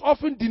grace that is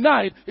often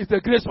denied is the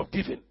grace of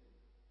giving.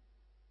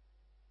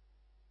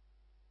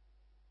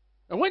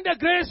 And when the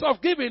grace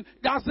of giving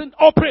doesn't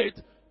operate,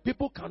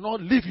 people cannot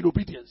live in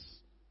obedience.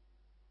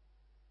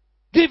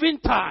 Giving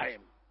time,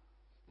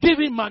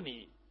 giving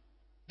money,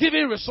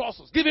 giving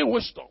resources, giving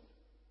wisdom.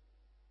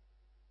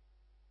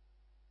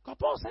 God,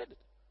 Paul said it.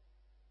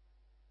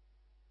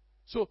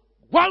 So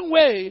one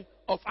way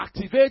of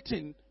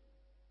activating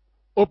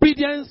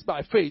obedience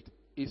by faith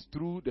is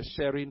through the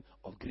sharing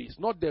of grace.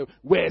 Not the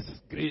words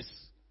grace.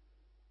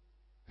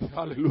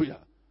 Hallelujah.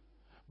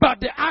 But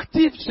the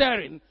active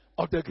sharing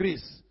of the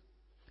grace.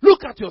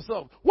 Look at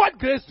yourself. What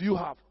grace do you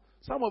have?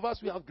 Some of us,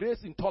 we have grace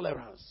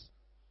intolerance.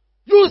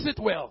 Use it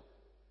well.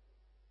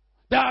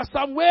 There are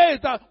some ways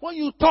that when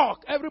you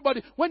talk,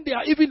 everybody, when they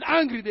are even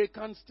angry, they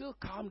can still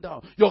calm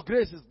down. Your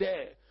grace is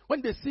there.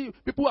 When they see,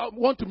 people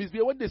want to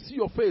misbehave, when they see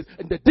your face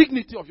and the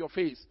dignity of your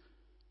face,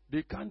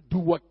 they can't do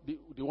what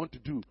they want to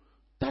do.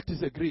 That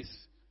is a grace.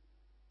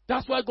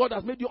 That's why God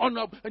has made you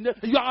honorable. And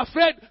you are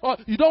afraid, or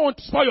you don't want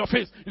to spoil your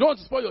face. You don't want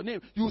to spoil your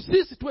name. You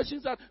see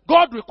situations that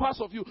God requires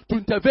of you to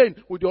intervene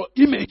with your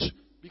image.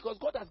 Because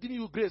God has given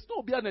you grace.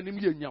 No, be an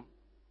enemy.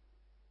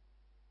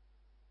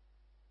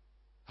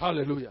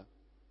 Hallelujah.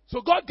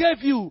 So God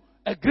gave you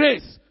a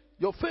grace.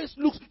 Your face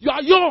looks, you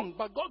are young,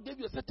 but God gave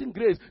you a certain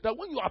grace that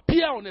when you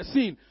appear on a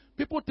scene,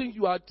 people think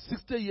you are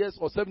 60 years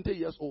or 70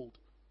 years old.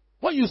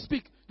 When you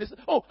speak, they say,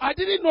 oh, I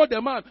didn't know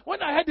the man.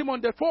 When I heard him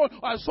on the phone,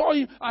 I saw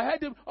him, I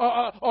heard him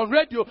on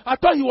radio, I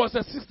thought he was a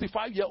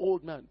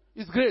 65-year-old man.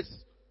 It's grace.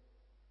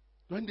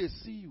 When they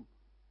see you.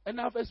 And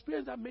I've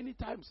experienced that many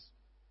times.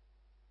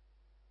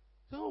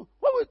 So,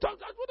 when I talk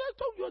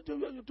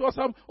to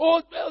some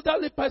old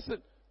elderly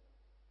person,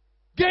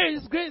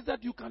 grace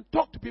that you can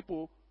talk to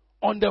people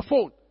on the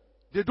phone.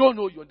 They don't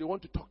know you and they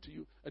want to talk to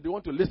you and they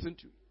want to listen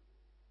to you.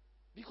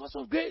 Because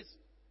of grace.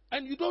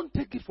 And you don't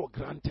take it for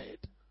granted.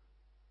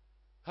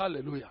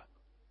 Hallelujah.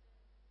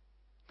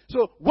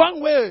 So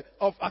one way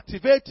of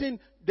activating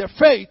the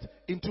faith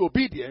into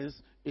obedience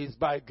is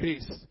by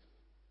grace.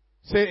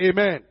 Say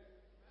amen.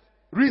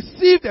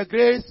 Receive the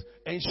grace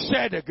and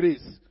share the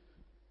grace.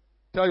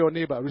 Tell your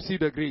neighbor,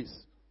 receive the grace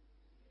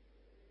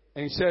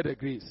and share the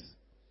grace.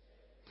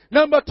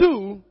 Number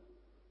 2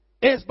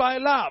 is by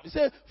love. He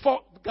said,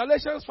 for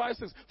Galatians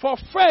 5:6, for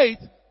faith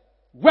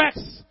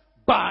works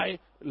by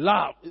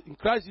love. In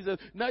Christ Jesus,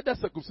 neither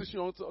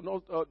circumcision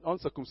nor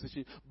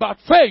uncircumcision, but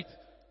faith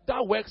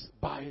that works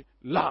by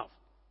love.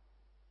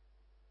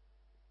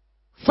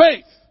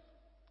 Faith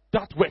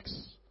that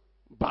works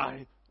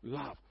by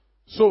love.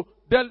 So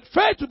the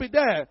faith will be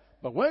there,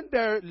 but when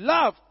the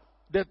love,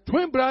 the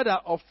twin brother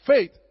of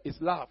faith is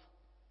love.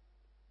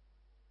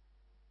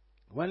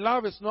 When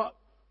love is not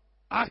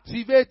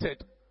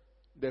activated,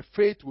 the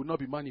faith will not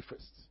be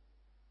manifest.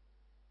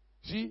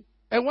 See?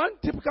 And one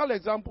typical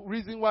example,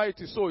 reason why it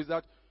is so is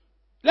that,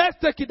 let's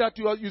take it that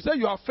you say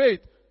you have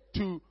faith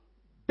to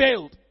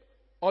build,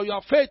 or you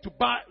have faith to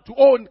buy, to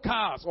own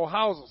cars or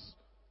houses.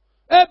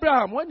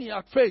 Abraham, when he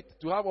had faith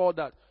to have all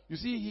that, you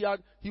see,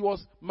 he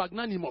was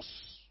magnanimous.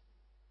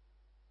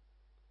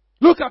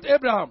 Look at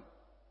Abraham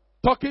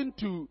talking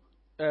to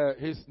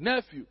his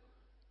nephew.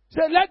 He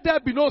said, let there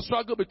be no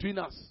struggle between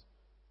us.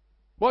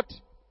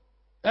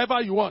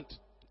 Whatever you want,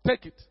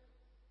 take it.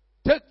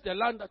 Take the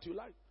land that you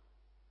like.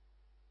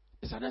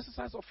 It's an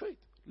exercise of faith.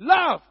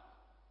 Love.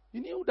 He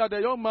knew that the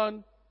young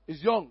man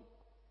is young.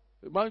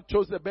 The man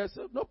chose the best.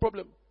 No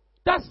problem.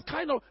 That's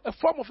kind of a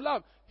form of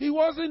love. He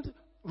wasn't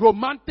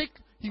romantic.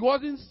 He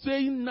wasn't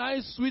saying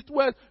nice, sweet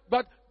words.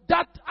 But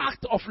that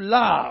act of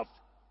love,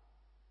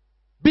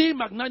 being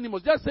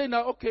magnanimous, just saying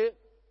that, okay,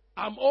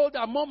 I'm older,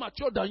 I'm more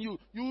mature than you.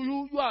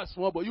 You are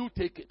small, but you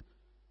take it.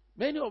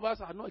 Many of us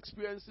are not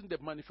experiencing the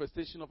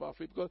manifestation of our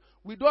faith because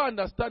we don't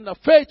understand that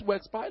faith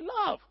works by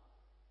love.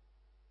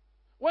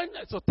 When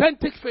it's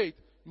authentic faith,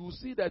 you will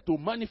see that it will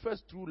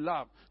manifest through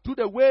love. Through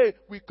the way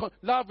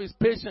love is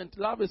patient,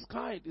 love is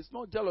kind, it's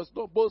not jealous,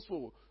 not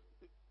boastful,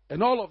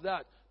 and all of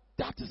that.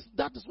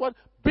 That is what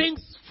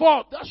brings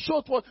forth, that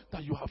shows forth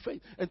that you have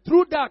faith. And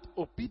through that,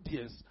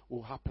 obedience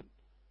will happen.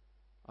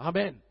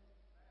 Amen.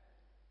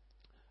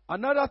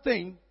 Another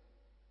thing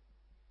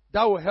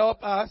that will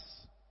help us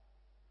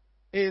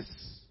is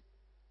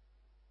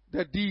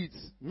the deeds,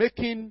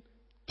 making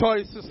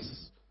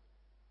choices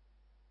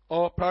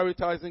or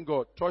prioritizing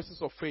God,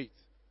 choices of faith,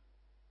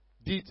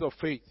 deeds of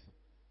faith.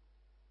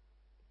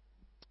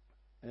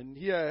 And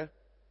here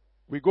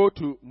we go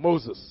to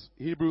Moses,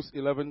 Hebrews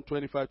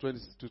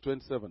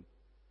 11:25-27.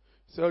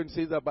 So it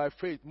says that by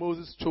faith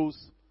Moses chose.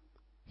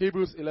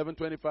 Hebrews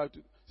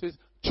 11:25 says,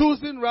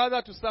 choosing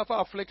rather to suffer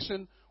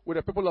affliction with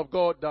the people of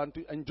God than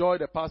to enjoy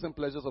the passing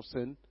pleasures of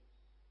sin,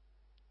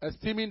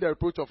 esteeming the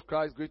reproach of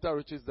Christ greater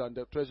riches than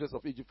the treasures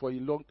of Egypt, for he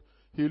looked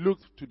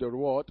to the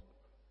reward.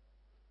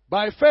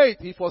 By faith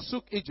he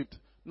forsook Egypt,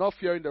 not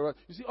fearing the wrath.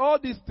 You see, all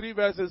these three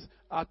verses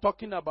are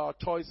talking about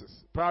choices,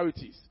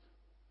 priorities.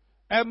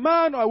 A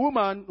man or a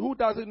woman who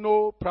doesn't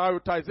know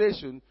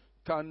prioritization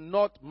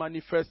cannot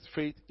manifest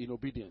faith in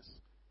obedience.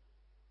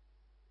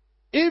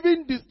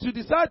 Even to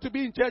decide to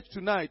be in church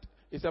tonight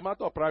is a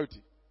matter of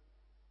priority.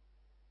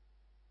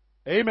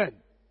 Amen.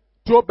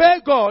 To obey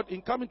God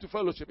in coming to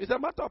fellowship is a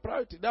matter of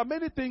priority. There are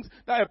many things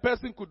that a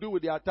person could do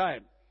with their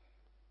time.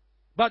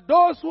 But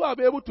those who are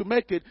able to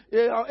make it,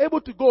 they are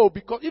able to go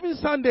because even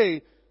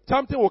Sunday,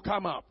 something will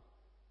come up.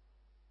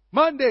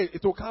 Monday,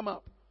 it will come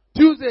up.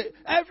 Tuesday,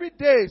 every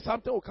day,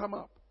 something will come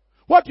up.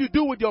 What you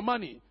do with your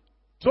money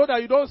so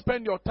that you don't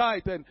spend your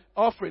tithe and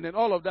offering and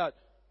all of that,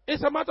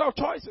 it's a matter of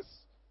choices.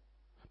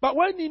 But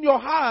when in your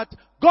heart,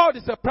 God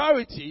is a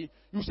priority,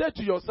 you say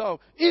to yourself,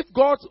 if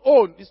God's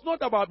own, it's not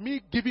about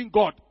me giving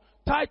God.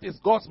 Tithe is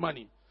God's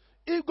money.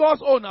 If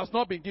God's own has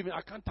not been given,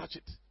 I can't touch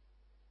it.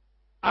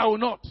 I will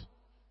not.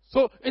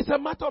 So it's a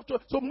matter of choice.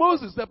 So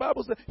Moses, the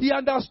Bible says, he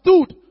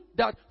understood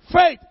that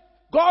faith,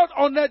 God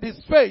honored his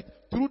faith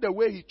through the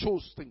way he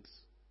chose things.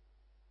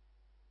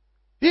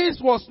 His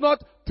was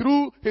not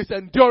through his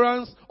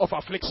endurance of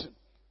affliction.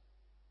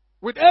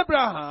 With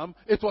Abraham,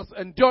 it was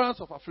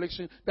endurance of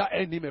affliction that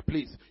earned him a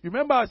place. You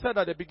remember I said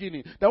at the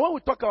beginning that when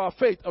we talk about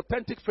faith,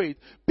 authentic faith,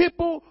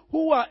 people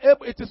who are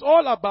able, it is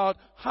all about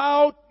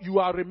how you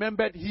are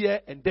remembered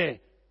here and there.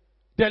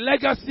 The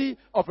legacy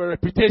of a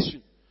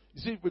reputation.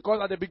 You see,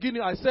 because at the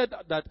beginning I said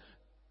that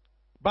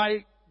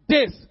by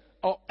this,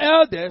 our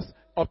elders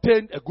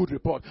obtained a good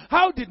report.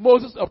 How did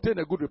Moses obtain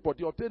a good report?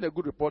 He obtained a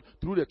good report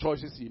through the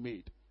choices he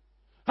made.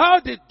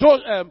 How did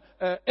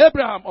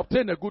Abraham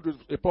obtain a good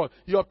report?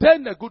 He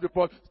obtained a good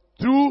report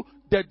through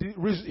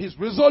his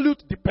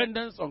resolute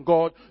dependence on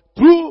God,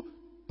 through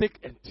thick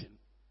and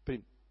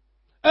thin.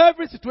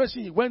 Every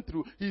situation he went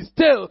through, he's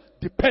still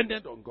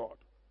dependent on God.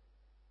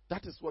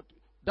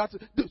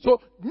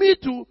 So me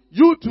too,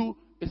 you too,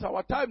 it's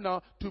our time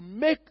now to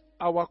make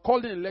our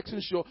calling election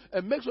sure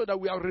and make sure that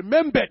we are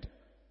remembered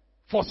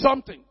for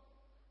something.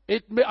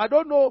 I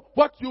don't know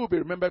what you will be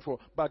remembered for,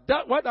 but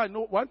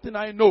one thing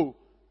I know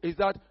is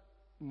that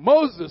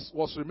Moses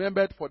was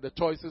remembered for the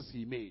choices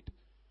he made.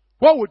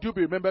 What would you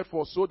be remembered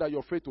for so that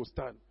your faith will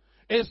stand?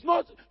 It's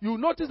not, you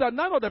notice that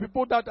none of the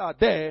people that are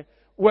there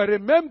were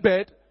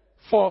remembered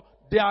for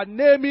their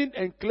naming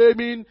and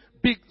claiming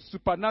big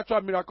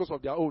supernatural miracles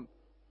of their own.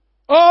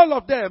 All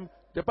of them,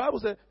 the Bible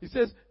says, it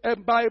says,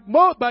 and by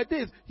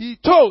this, he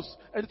chose,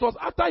 and it was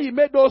after he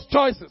made those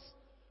choices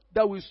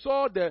that we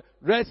saw the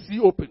Red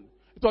Sea open.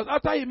 It was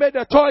after he made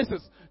the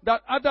choices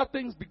that other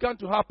things began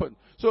to happen.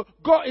 So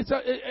God,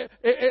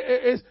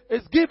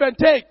 it's give and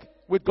take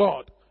with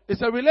God.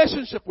 It's a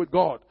relationship with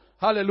God.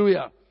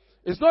 Hallelujah.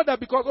 It's not that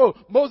because,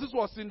 Moses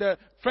was in the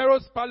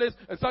Pharaoh's palace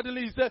and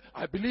suddenly he said,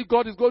 I believe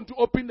God is going to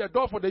open the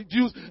door for the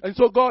Jews. And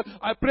so God,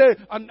 I pray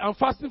and I'm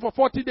fasting for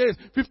 40 days,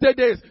 50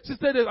 days,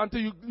 60 days until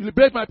you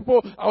liberate my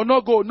people. I will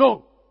not go.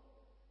 No.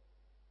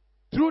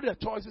 Through the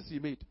choices he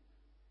made,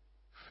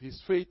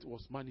 his faith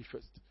was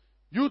manifest.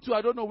 You too,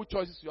 I don't know which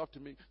choices you have to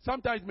make.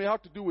 Sometimes it may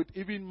have to do with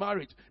even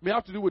marriage. It may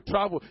have to do with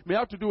travel. It may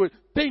have to do with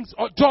things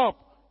or job.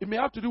 It may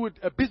have to do with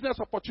a business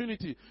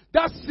opportunity.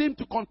 That seems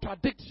to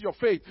contradict your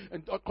faith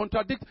and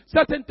contradict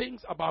certain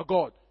things about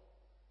God.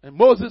 And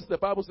Moses, the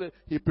Bible says,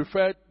 he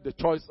preferred the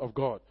choice of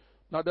God.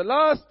 Now the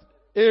last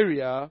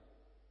area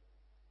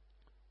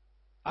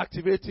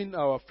activating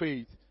our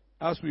faith,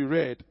 as we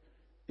read,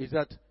 is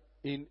that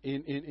in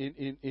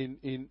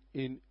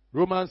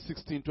Romans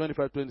 16,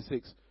 25,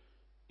 26,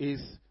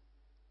 is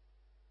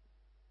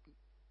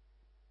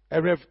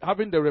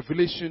having the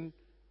revelation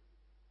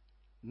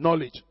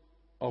knowledge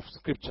of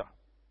Scripture.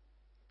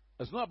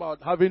 It's not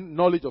about having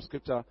knowledge of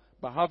Scripture,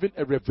 but having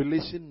a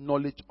revelation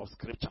knowledge of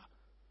Scripture.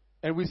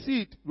 And we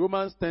see it,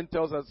 Romans 10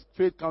 tells us,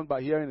 faith comes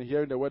by hearing and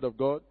hearing the word of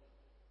God.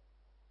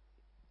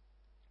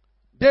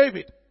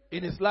 David,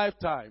 in his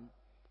lifetime,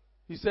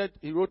 he said,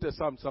 he wrote a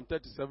Psalm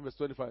 37 verse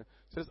 25,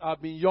 says,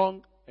 I've been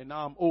young and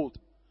now I'm old.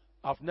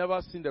 I've never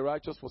seen the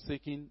righteous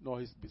forsaken, nor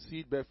his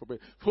seed beg for bread.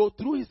 So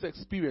through his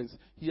experience,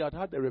 he had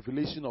a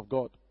revelation of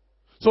God.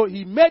 So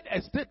he made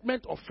a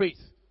statement of faith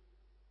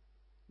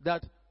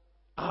that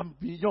I'm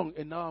young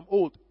and now I'm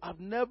old. I've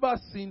never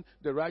seen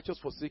the righteous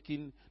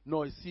forsaken,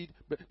 nor his seed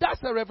beg. That's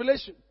a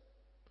revelation.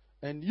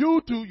 And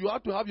you too, you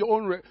have to have your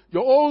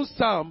own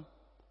psalm,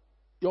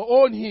 your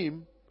own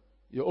hymn,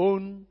 your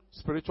own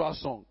spiritual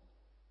song.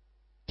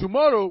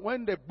 Tomorrow,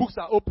 when the books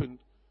are opened,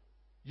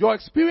 your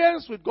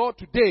experience with God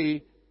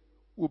today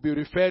will be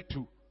referred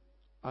to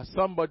as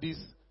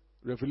somebody's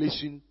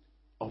revelation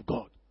of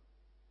God.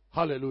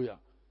 Hallelujah.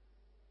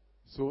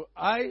 So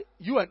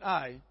you and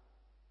I,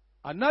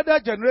 another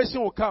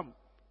generation will come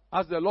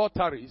as the Lord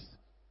tarries,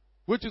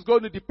 which is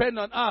going to depend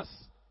on us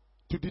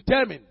to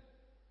determine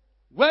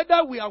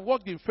Whether we have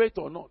walked in faith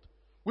or not.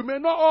 We may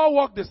not all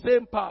walk the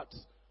same path.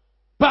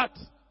 But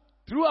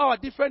through our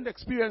different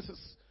experiences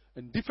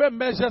and different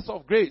measures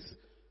of grace,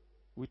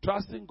 we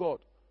trust in God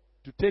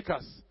to take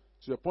us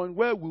to a point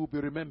where we will be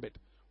remembered.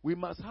 We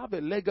must have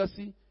a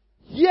legacy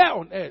here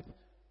on earth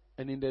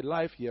and in the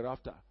life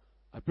hereafter.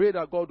 I pray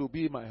that God will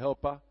be my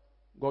helper.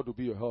 God will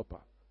be your helper.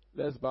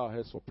 Let's bow our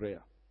heads for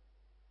prayer.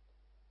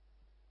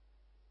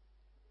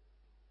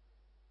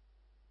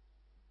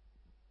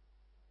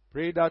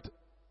 Pray that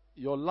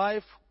your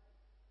life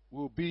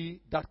will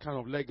be that kind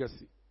of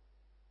legacy.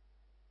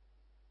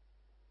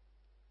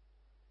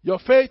 Your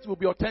faith will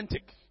be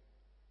authentic.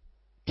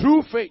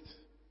 True faith.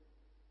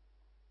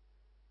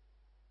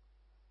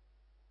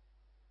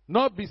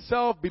 Not be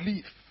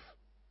self-belief.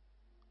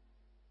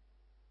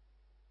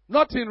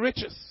 Not in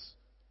riches.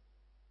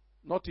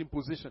 Not in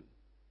position.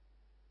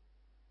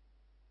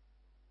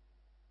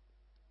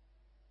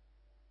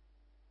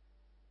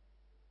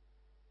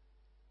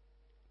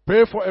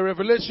 Pray for a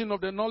revelation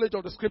of the knowledge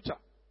of the scripture.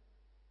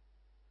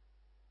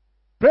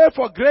 Pray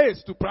for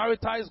grace to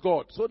prioritize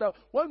God. So that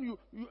when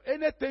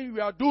anything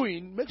you are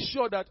doing, make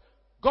sure that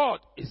God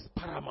is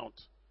paramount.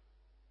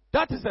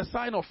 That is a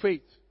sign of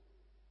faith.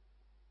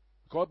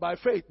 Because by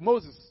faith,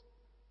 Moses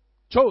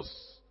chose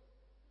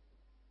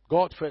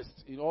God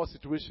first in all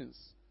situations.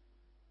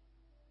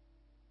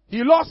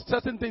 He lost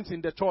certain things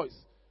in the choice,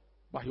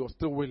 but he was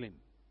still willing.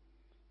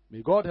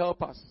 May God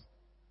help us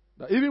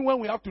that even when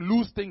we have to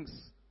lose things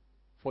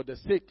for the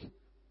sake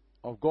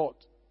of God,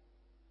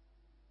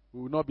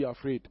 we will not be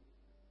afraid.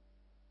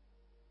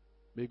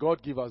 May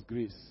God give us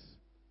grace.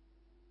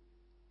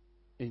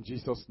 In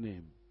Jesus'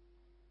 name.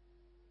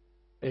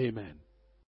 Amen.